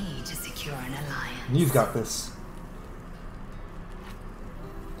to me to secure an alliance. You've got this.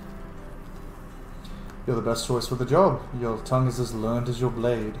 You're the best choice for the job. Your tongue is as learned as your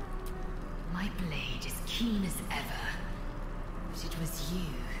blade. My blade is keen as ever. But it was you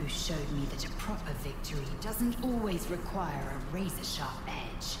who showed me that a proper victory doesn't always require a razor-sharp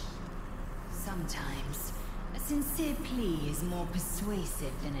edge. Sometimes, a sincere plea is more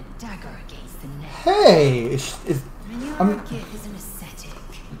persuasive than a dagger against the neck. Hey! Minyarakith is an ascetic.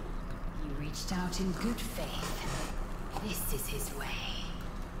 He reached out in good faith. This is his way.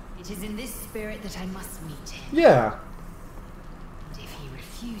 It is in this spirit that I must meet him. Yeah. And if he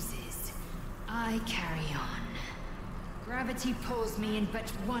refuses, I carry on. Gravity pulls me in but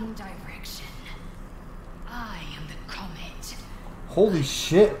one direction. I am the comet. Holy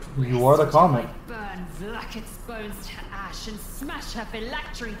shit, you are the comet. I burn Vlaakith's bones to ash and smash her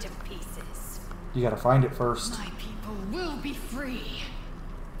phylactery to pieces. You gotta find it first. My people will be free.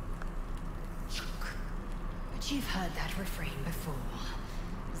 But you've heard that refrain before.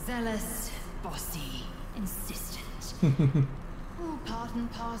 Zealous, bossy, insistent. All part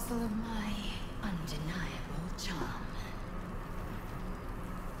and parcel of my undeniable charm.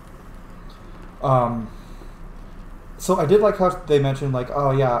 So I did like how they mentioned, like,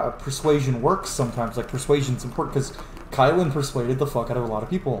 oh yeah, persuasion works sometimes. Like, persuasion's important because Cailen persuaded the fuck out of a lot of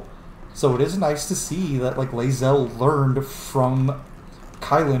people. So it is nice to see that, like, Lae'zel learned from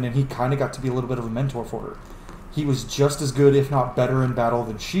Cailen, and he kind of got to be a little bit of a mentor for her. He was just as good, if not better, in battle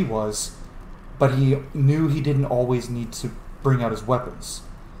than she was, but he knew he didn't always need to bring out his weapons.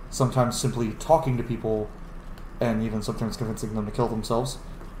 Sometimes simply talking to people, and even sometimes convincing them to kill themselves,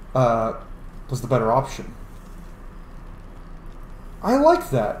 was the better option. I like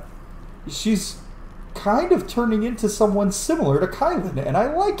that. She's kind of turning into someone similar to Cailen, and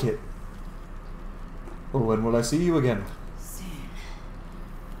I like it. When will I see you again? Soon.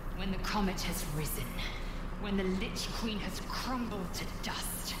 When the comet has risen. When the Lich Queen has crumbled to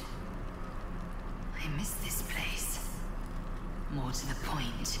dust. I miss this place. More to the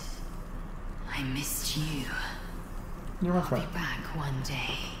point, I missed you. You're my friend. I'll be back one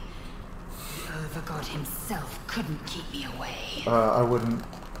day. The Overgod himself couldn't keep me away. I wouldn't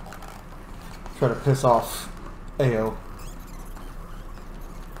try to piss off Ao.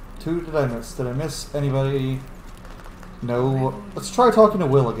 2 did I miss? Did I miss anybody? No. Let's try talking to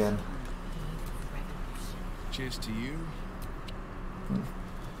Will again. Cheers to you.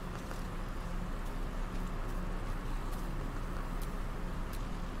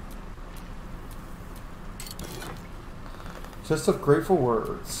 Just of grateful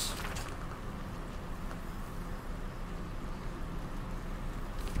words.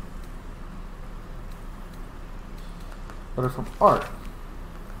 Letter from Art.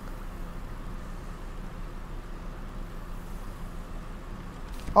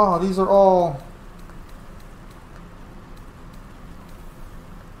 Ah, these are all...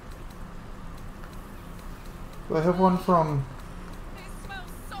 Do I have one from... It smells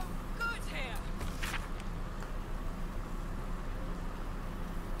so good here.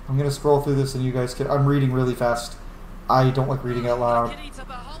 I'm gonna scroll through this and you guys can... I'm reading really fast. I don't like reading out loud.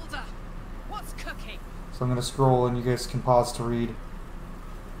 What's cooking? So I'm gonna scroll and you guys can pause to read.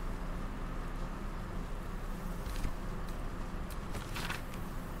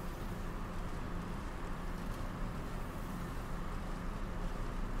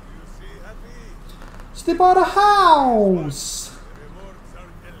 They bought a house!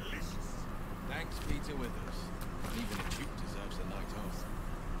 Thanks, Peter Withers. Even a duke deserves a night off.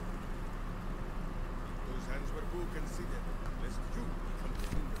 Those hands were well considered, lest you become the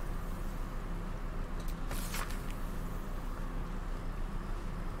hinder.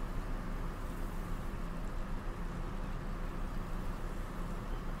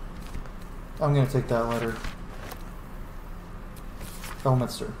 I'm gonna take that letter.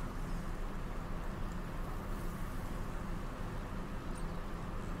 Elminster.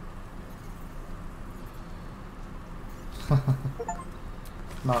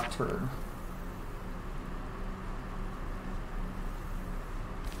 Nocturne.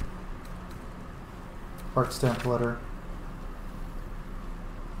 Art stamp letter.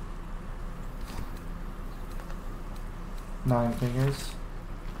 Nine fingers.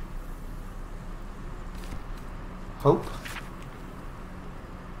 Hope.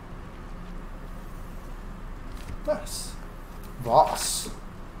 Nice. Boss.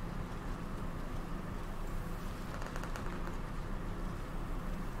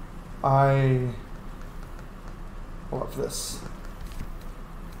 I love this.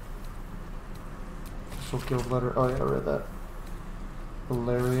 Official guild letter. Oh yeah, I read that.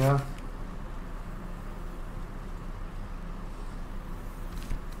 Valeria.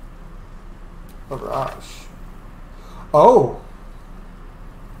 Barrage. Oh!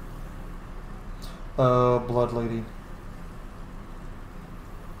 Blood Lady.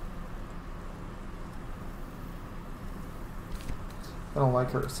 I don't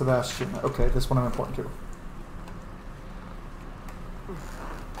like her. Sebastian. Okay, this one I'm important to.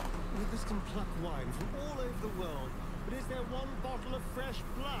 Withers can pluck wine from all over the world, but is there one bottle of fresh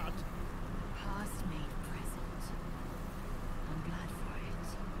blood? Past made present. I'm glad for it.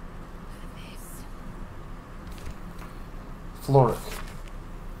 For this. Floric.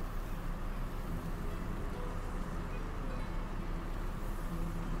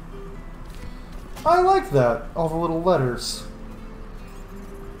 I like that. All the little letters.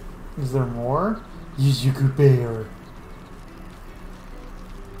 Is there more? Yuzuku Bear.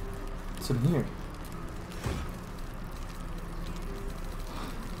 What's in here?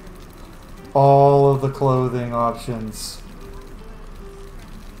 All of the clothing options.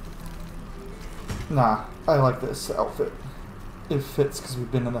 Nah, I like this outfit. It fits because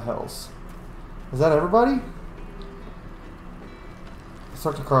we've been in the Hells. Is that everybody? Let's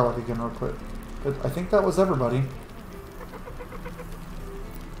talk to Karlach again real quick. But I think that was everybody.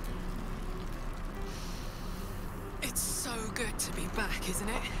 It's so good to be back, isn't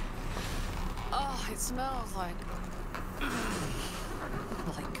it? Oh, it smells like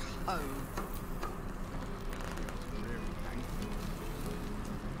home.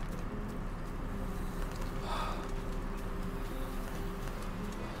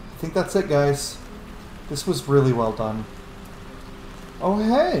 I think that's it, guys. This was really well done. Oh,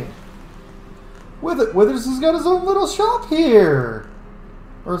 hey! Withers has got his own little shop here!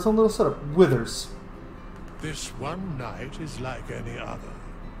 Or his own little setup. Withers. This one night is like any other,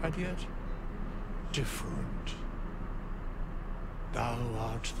 and yet different. Thou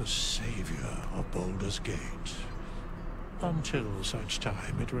art the savior of Baldur's Gate, until such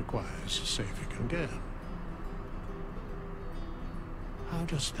time it requires saving again. How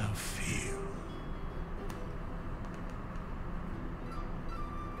dost thou feel?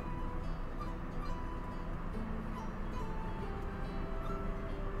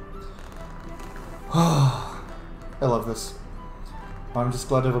 I love this. I'm just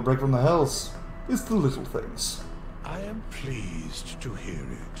glad to have a break from the hells. It's the little things. I am pleased to hear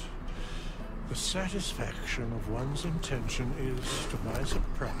it. The satisfaction of one's intention is, to my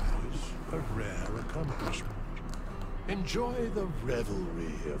surprise, a rare accomplishment. Enjoy the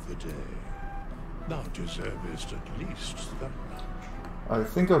revelry of the day. Thou deservest at least that much. I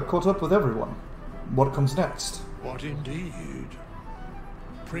think I've caught up with everyone. What comes next? What indeed?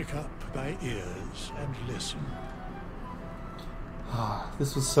 Prick up thy ears and listen.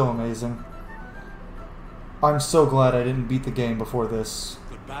 This was so amazing. I'm so glad I didn't beat the game before this.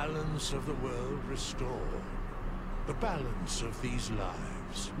 The balance of the world restored. The balance of these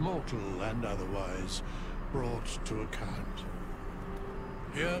lives, mortal and otherwise, brought to account.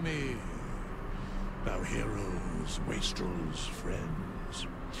 Hear me, thou heroes, wastrels, friends.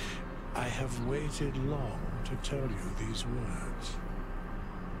 I have waited long to tell you these words.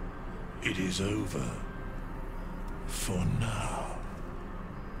 It is over. For now.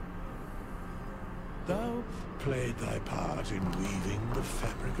 Thou played thy part in weaving the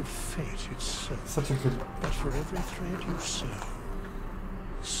fabric of fate itself. Such a good... But for every thread you sew,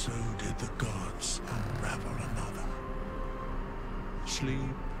 so did the gods unravel another.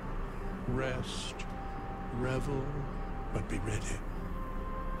 Sleep, rest, revel, but be ready.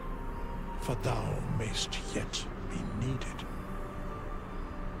 For thou mayst yet be needed.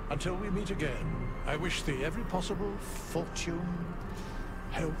 Until we meet again, I wish thee every possible fortune,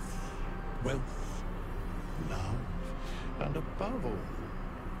 health, wealth, love, and above all,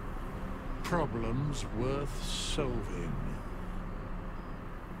 problems worth solving.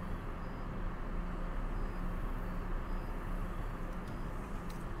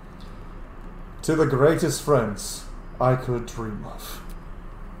 To the greatest friends I could dream of.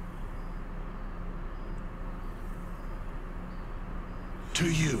 To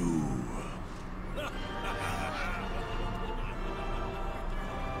you.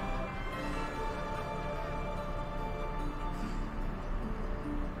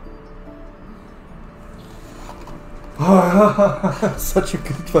 Such a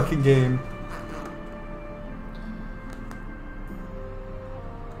good fucking game.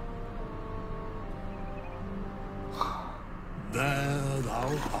 There thou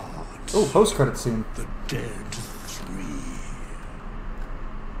art. Oh, post-credit scene. The dead three.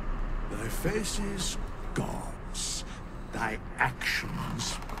 Thy faces gods, thy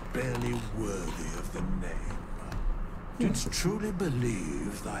actions barely worthy of the name. Didst truly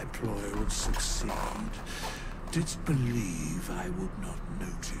believe thy ploy would succeed? Didst believe I would not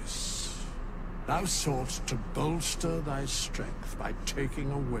notice? Thou sought to bolster thy strength by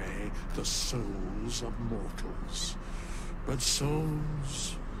taking away the souls of mortals. But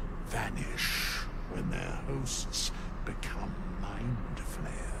souls vanish when their hosts become mind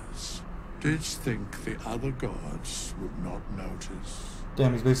flayers. Didst think the other gods would not notice?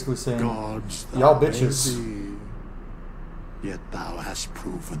 Damn, he's basically saying, gods, y'all bitches. Be, yet thou hast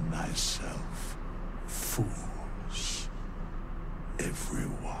proven thyself fools.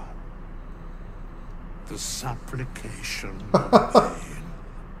 Everyone. The supplication of pain,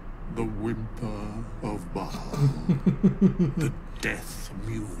 the whimper of Baal, the death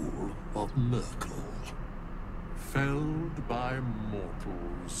mule of Merkel, felled by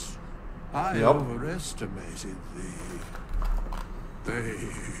mortals. I overestimated thee. They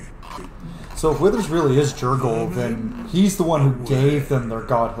didn't. So if Withers really is Jurgle, then he's the one who gave them their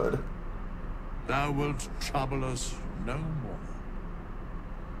godhood. Thou wilt trouble us no more.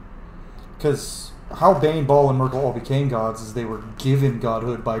 Because how Bane, Ball, and Merkel all became gods is they were given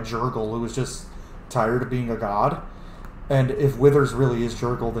godhood by Jurgle, who was just tired of being a god. And if Withers really is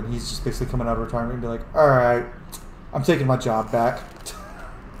Jurgle, then he's just basically coming out of retirement and be like, alright, I'm taking my job back.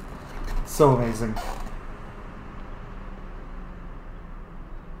 So amazing.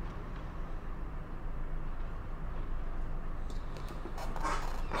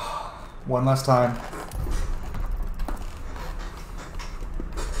 One last time.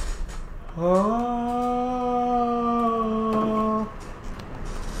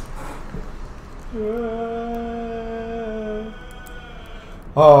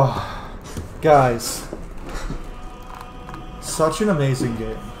 Oh, guys. Such an amazing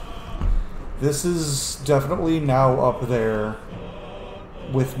game. This is definitely now up there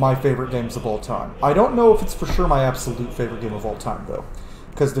with my favorite games of all time. I don't know if it's for sure my absolute favorite game of all time, though.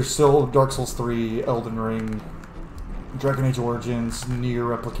 Because there's still Dark Souls 3, Elden Ring, Dragon Age Origins, Nier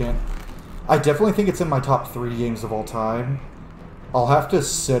Replicant. I definitely think it's in my top 3 games of all time. I'll have to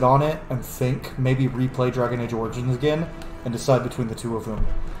sit on it and think, maybe replay Dragon Age Origins again, and decide between the two of them.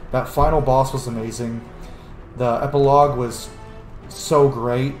 That final boss was amazing. The epilogue was so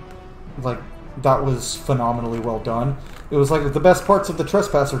great. Like, that was phenomenally well done. It was like the best parts of the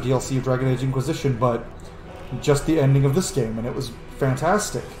Trespasser DLC of Dragon Age Inquisition, but just the ending of this game, and it was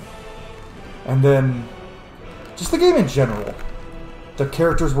fantastic. And then, just the game in general. The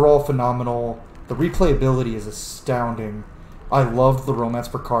characters were all phenomenal. The replayability is astounding. I loved the romance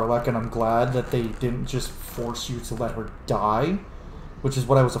for Karlach, and I'm glad that they didn't just force you to let her die, which is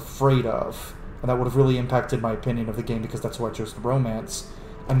what I was afraid of. And that would have really impacted my opinion of the game, because that's who I chose to romance.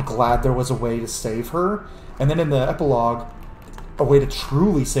 I'm glad there was a way to save her. And then in the epilogue, a way to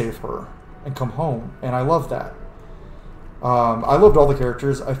truly save her and come home. And I love that. I loved all the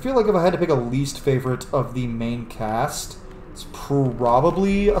characters. I feel like if I had to pick a least favorite of the main cast, it's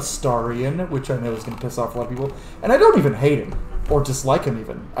probably Astarion, which I know is going to piss off a lot of people. And I don't even hate him, or dislike him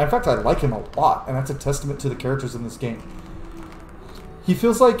even. In fact, I like him a lot, and that's a testament to the characters in this game. He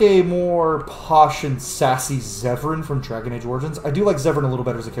feels like a more posh and sassy Zevran from Dragon Age Origins. I do like Zevran a little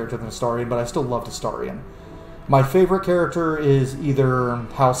better as a character than Astarion, but I still loved Astarion. My favorite character is either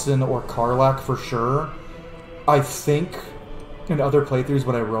Halsin or Karlach for sure. I think in other playthroughs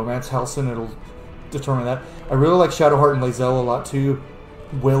when I romance Halsin, it'll determine that. I really like Shadowheart and Lae'zel a lot too.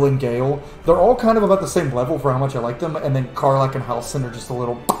 Will and Gale. They're all kind of about the same level for how much I like them, and then Karlach and Halsin are just a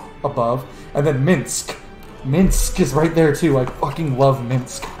little above. And then Minsk. Minsk is right there too. I fucking love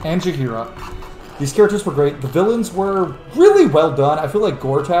Minsk. And Jaheira. These characters were great. The villains were really well done. I feel like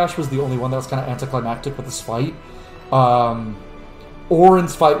Gortash was the only one that was kind of anticlimactic with this fight.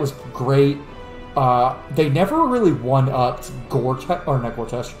 Orin's fight was great. They never really one-upped Gortash, or not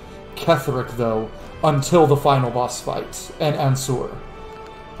Gortash, Ketheric though, until the final boss fight, and Ansur.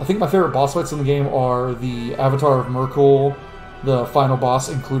 I think my favorite boss fights in the game are the Avatar of Merkul, the final boss,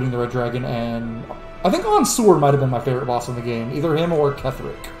 including the Red Dragon, and I think Ansur might have been my favorite boss in the game. Either him or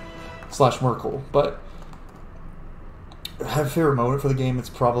Ketheric / Merkul. But if I have a favorite moment for the game, it's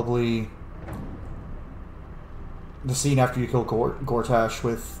probably the scene after you kill Gortash,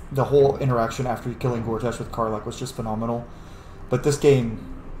 with the whole interaction after you killing Gortash with Karlach was just phenomenal. But this game,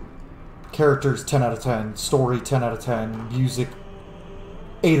 characters 10 out of 10, story 10 out of 10, music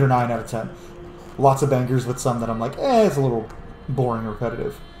 8 or 9 out of 10. Lots of bangers with some that I'm like, it's a little boring or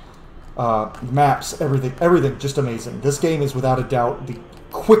repetitive. Maps, everything, just amazing. This game is without a doubt the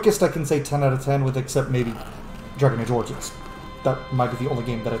quickest I can say 10 out of 10 with, except maybe Dragon Age Origins. That might be the only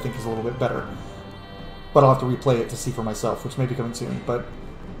game that I think is a little bit better. But I'll have to replay it to see for myself, which may be coming soon. But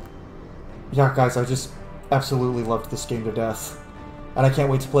yeah, guys, I just absolutely loved this game to death. And I can't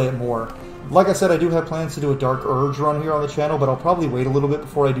wait to play it more. Like I said, I do have plans to do a Dark Urge run here on the channel, but I'll probably wait a little bit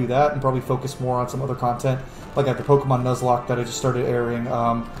before I do that and probably focus more on some other content. Like I have the Pokemon Nuzlocke that I just started airing.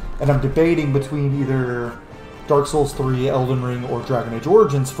 And I'm debating between either Dark Souls 3, Elden Ring, or Dragon Age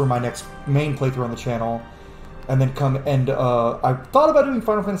Origins for my next main playthrough on the channel. And then I thought about doing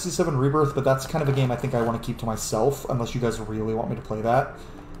Final Fantasy VII Rebirth, but that's kind of a game I think I want to keep to myself, unless you guys really want me to play that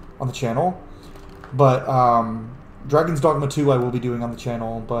on the channel. But Dragon's Dogma 2 I will be doing on the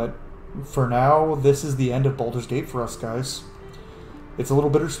channel, but for now, this is the end of Baldur's Gate for us, guys. It's a little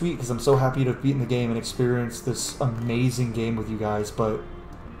bittersweet because I'm so happy to have beaten the game and experienced this amazing game with you guys, but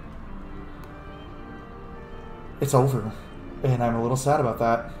it's over, and I'm a little sad about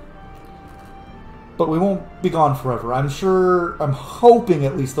that. But we won't be gone forever. I'm hoping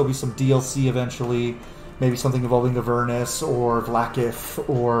at least there'll be some DLC eventually, maybe something involving Avernus, or Vlaakith,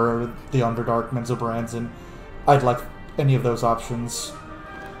 or the Underdark, Menzoberranzan, and I'd like any of those options.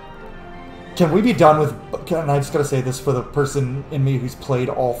 Can we be done with... And I just gotta say this for the person in me who's played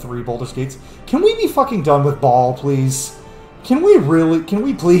all 3 Baldur's Gates. Can we be fucking done with Ball, please? Can we really... Can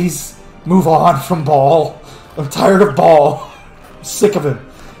we please? Move on from Ball. I'm tired of Ball. I'm sick of him.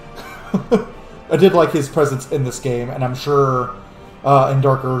 I did like his presence in this game, and I'm sure in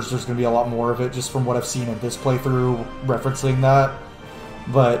Dark Urge there's going to be a lot more of it, just from what I've seen in this playthrough referencing that.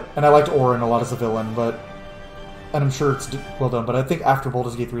 And I liked Orin a lot as a villain, and I'm sure it's well done, but I think after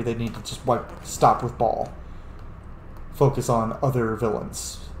Baldur's Gate 3 they need to just stop with Ball. Focus on other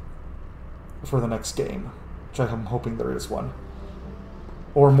villains for the next game, which I'm hoping there is one.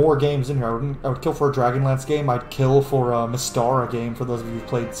 Or more games in here. I would kill for a Dragonlance game. I'd kill for a Mystara game, for those of you who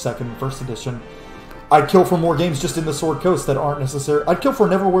played 2nd and 1st edition. I'd kill for more games just in the Sword Coast that aren't necessary. I'd kill for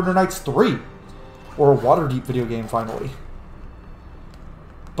Neverwinter Nights 3! Or a Waterdeep video game, finally.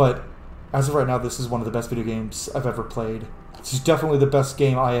 But, as of right now, this is one of the best video games I've ever played. This is definitely the best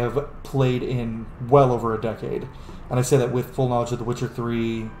game I have played in well over a decade. And I say that with full knowledge of The Witcher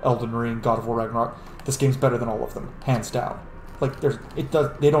 3, Elden Ring, God of War Ragnarok. This game's better than all of them, hands down. Like,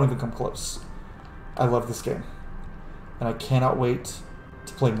 they don't even come close. I love this game. And I cannot wait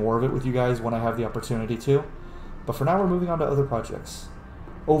to play more of it with you guys when I have the opportunity to. But for now, we're moving on to other projects.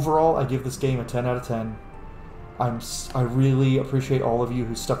 Overall, I give this game a 10 out of 10. I really appreciate all of you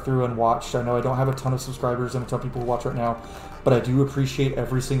who stuck through and watched. I know I don't have a ton of subscribers and a ton of people who watch right now, but I do appreciate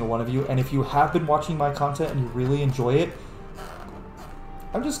every single one of you. And if you have been watching my content and you really enjoy it,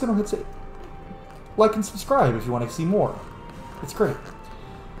 I'm just going to hit like and subscribe if you want to see more. It's great.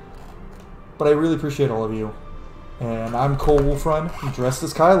 But I really appreciate all of you. And I'm Cole Wolfrun, dressed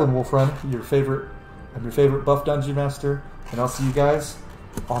as Cailen Wolfrun, I'm your favorite buff dungeon master. And I'll see you guys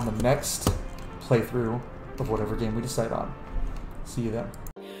on the next playthrough of whatever game we decide on. See you then.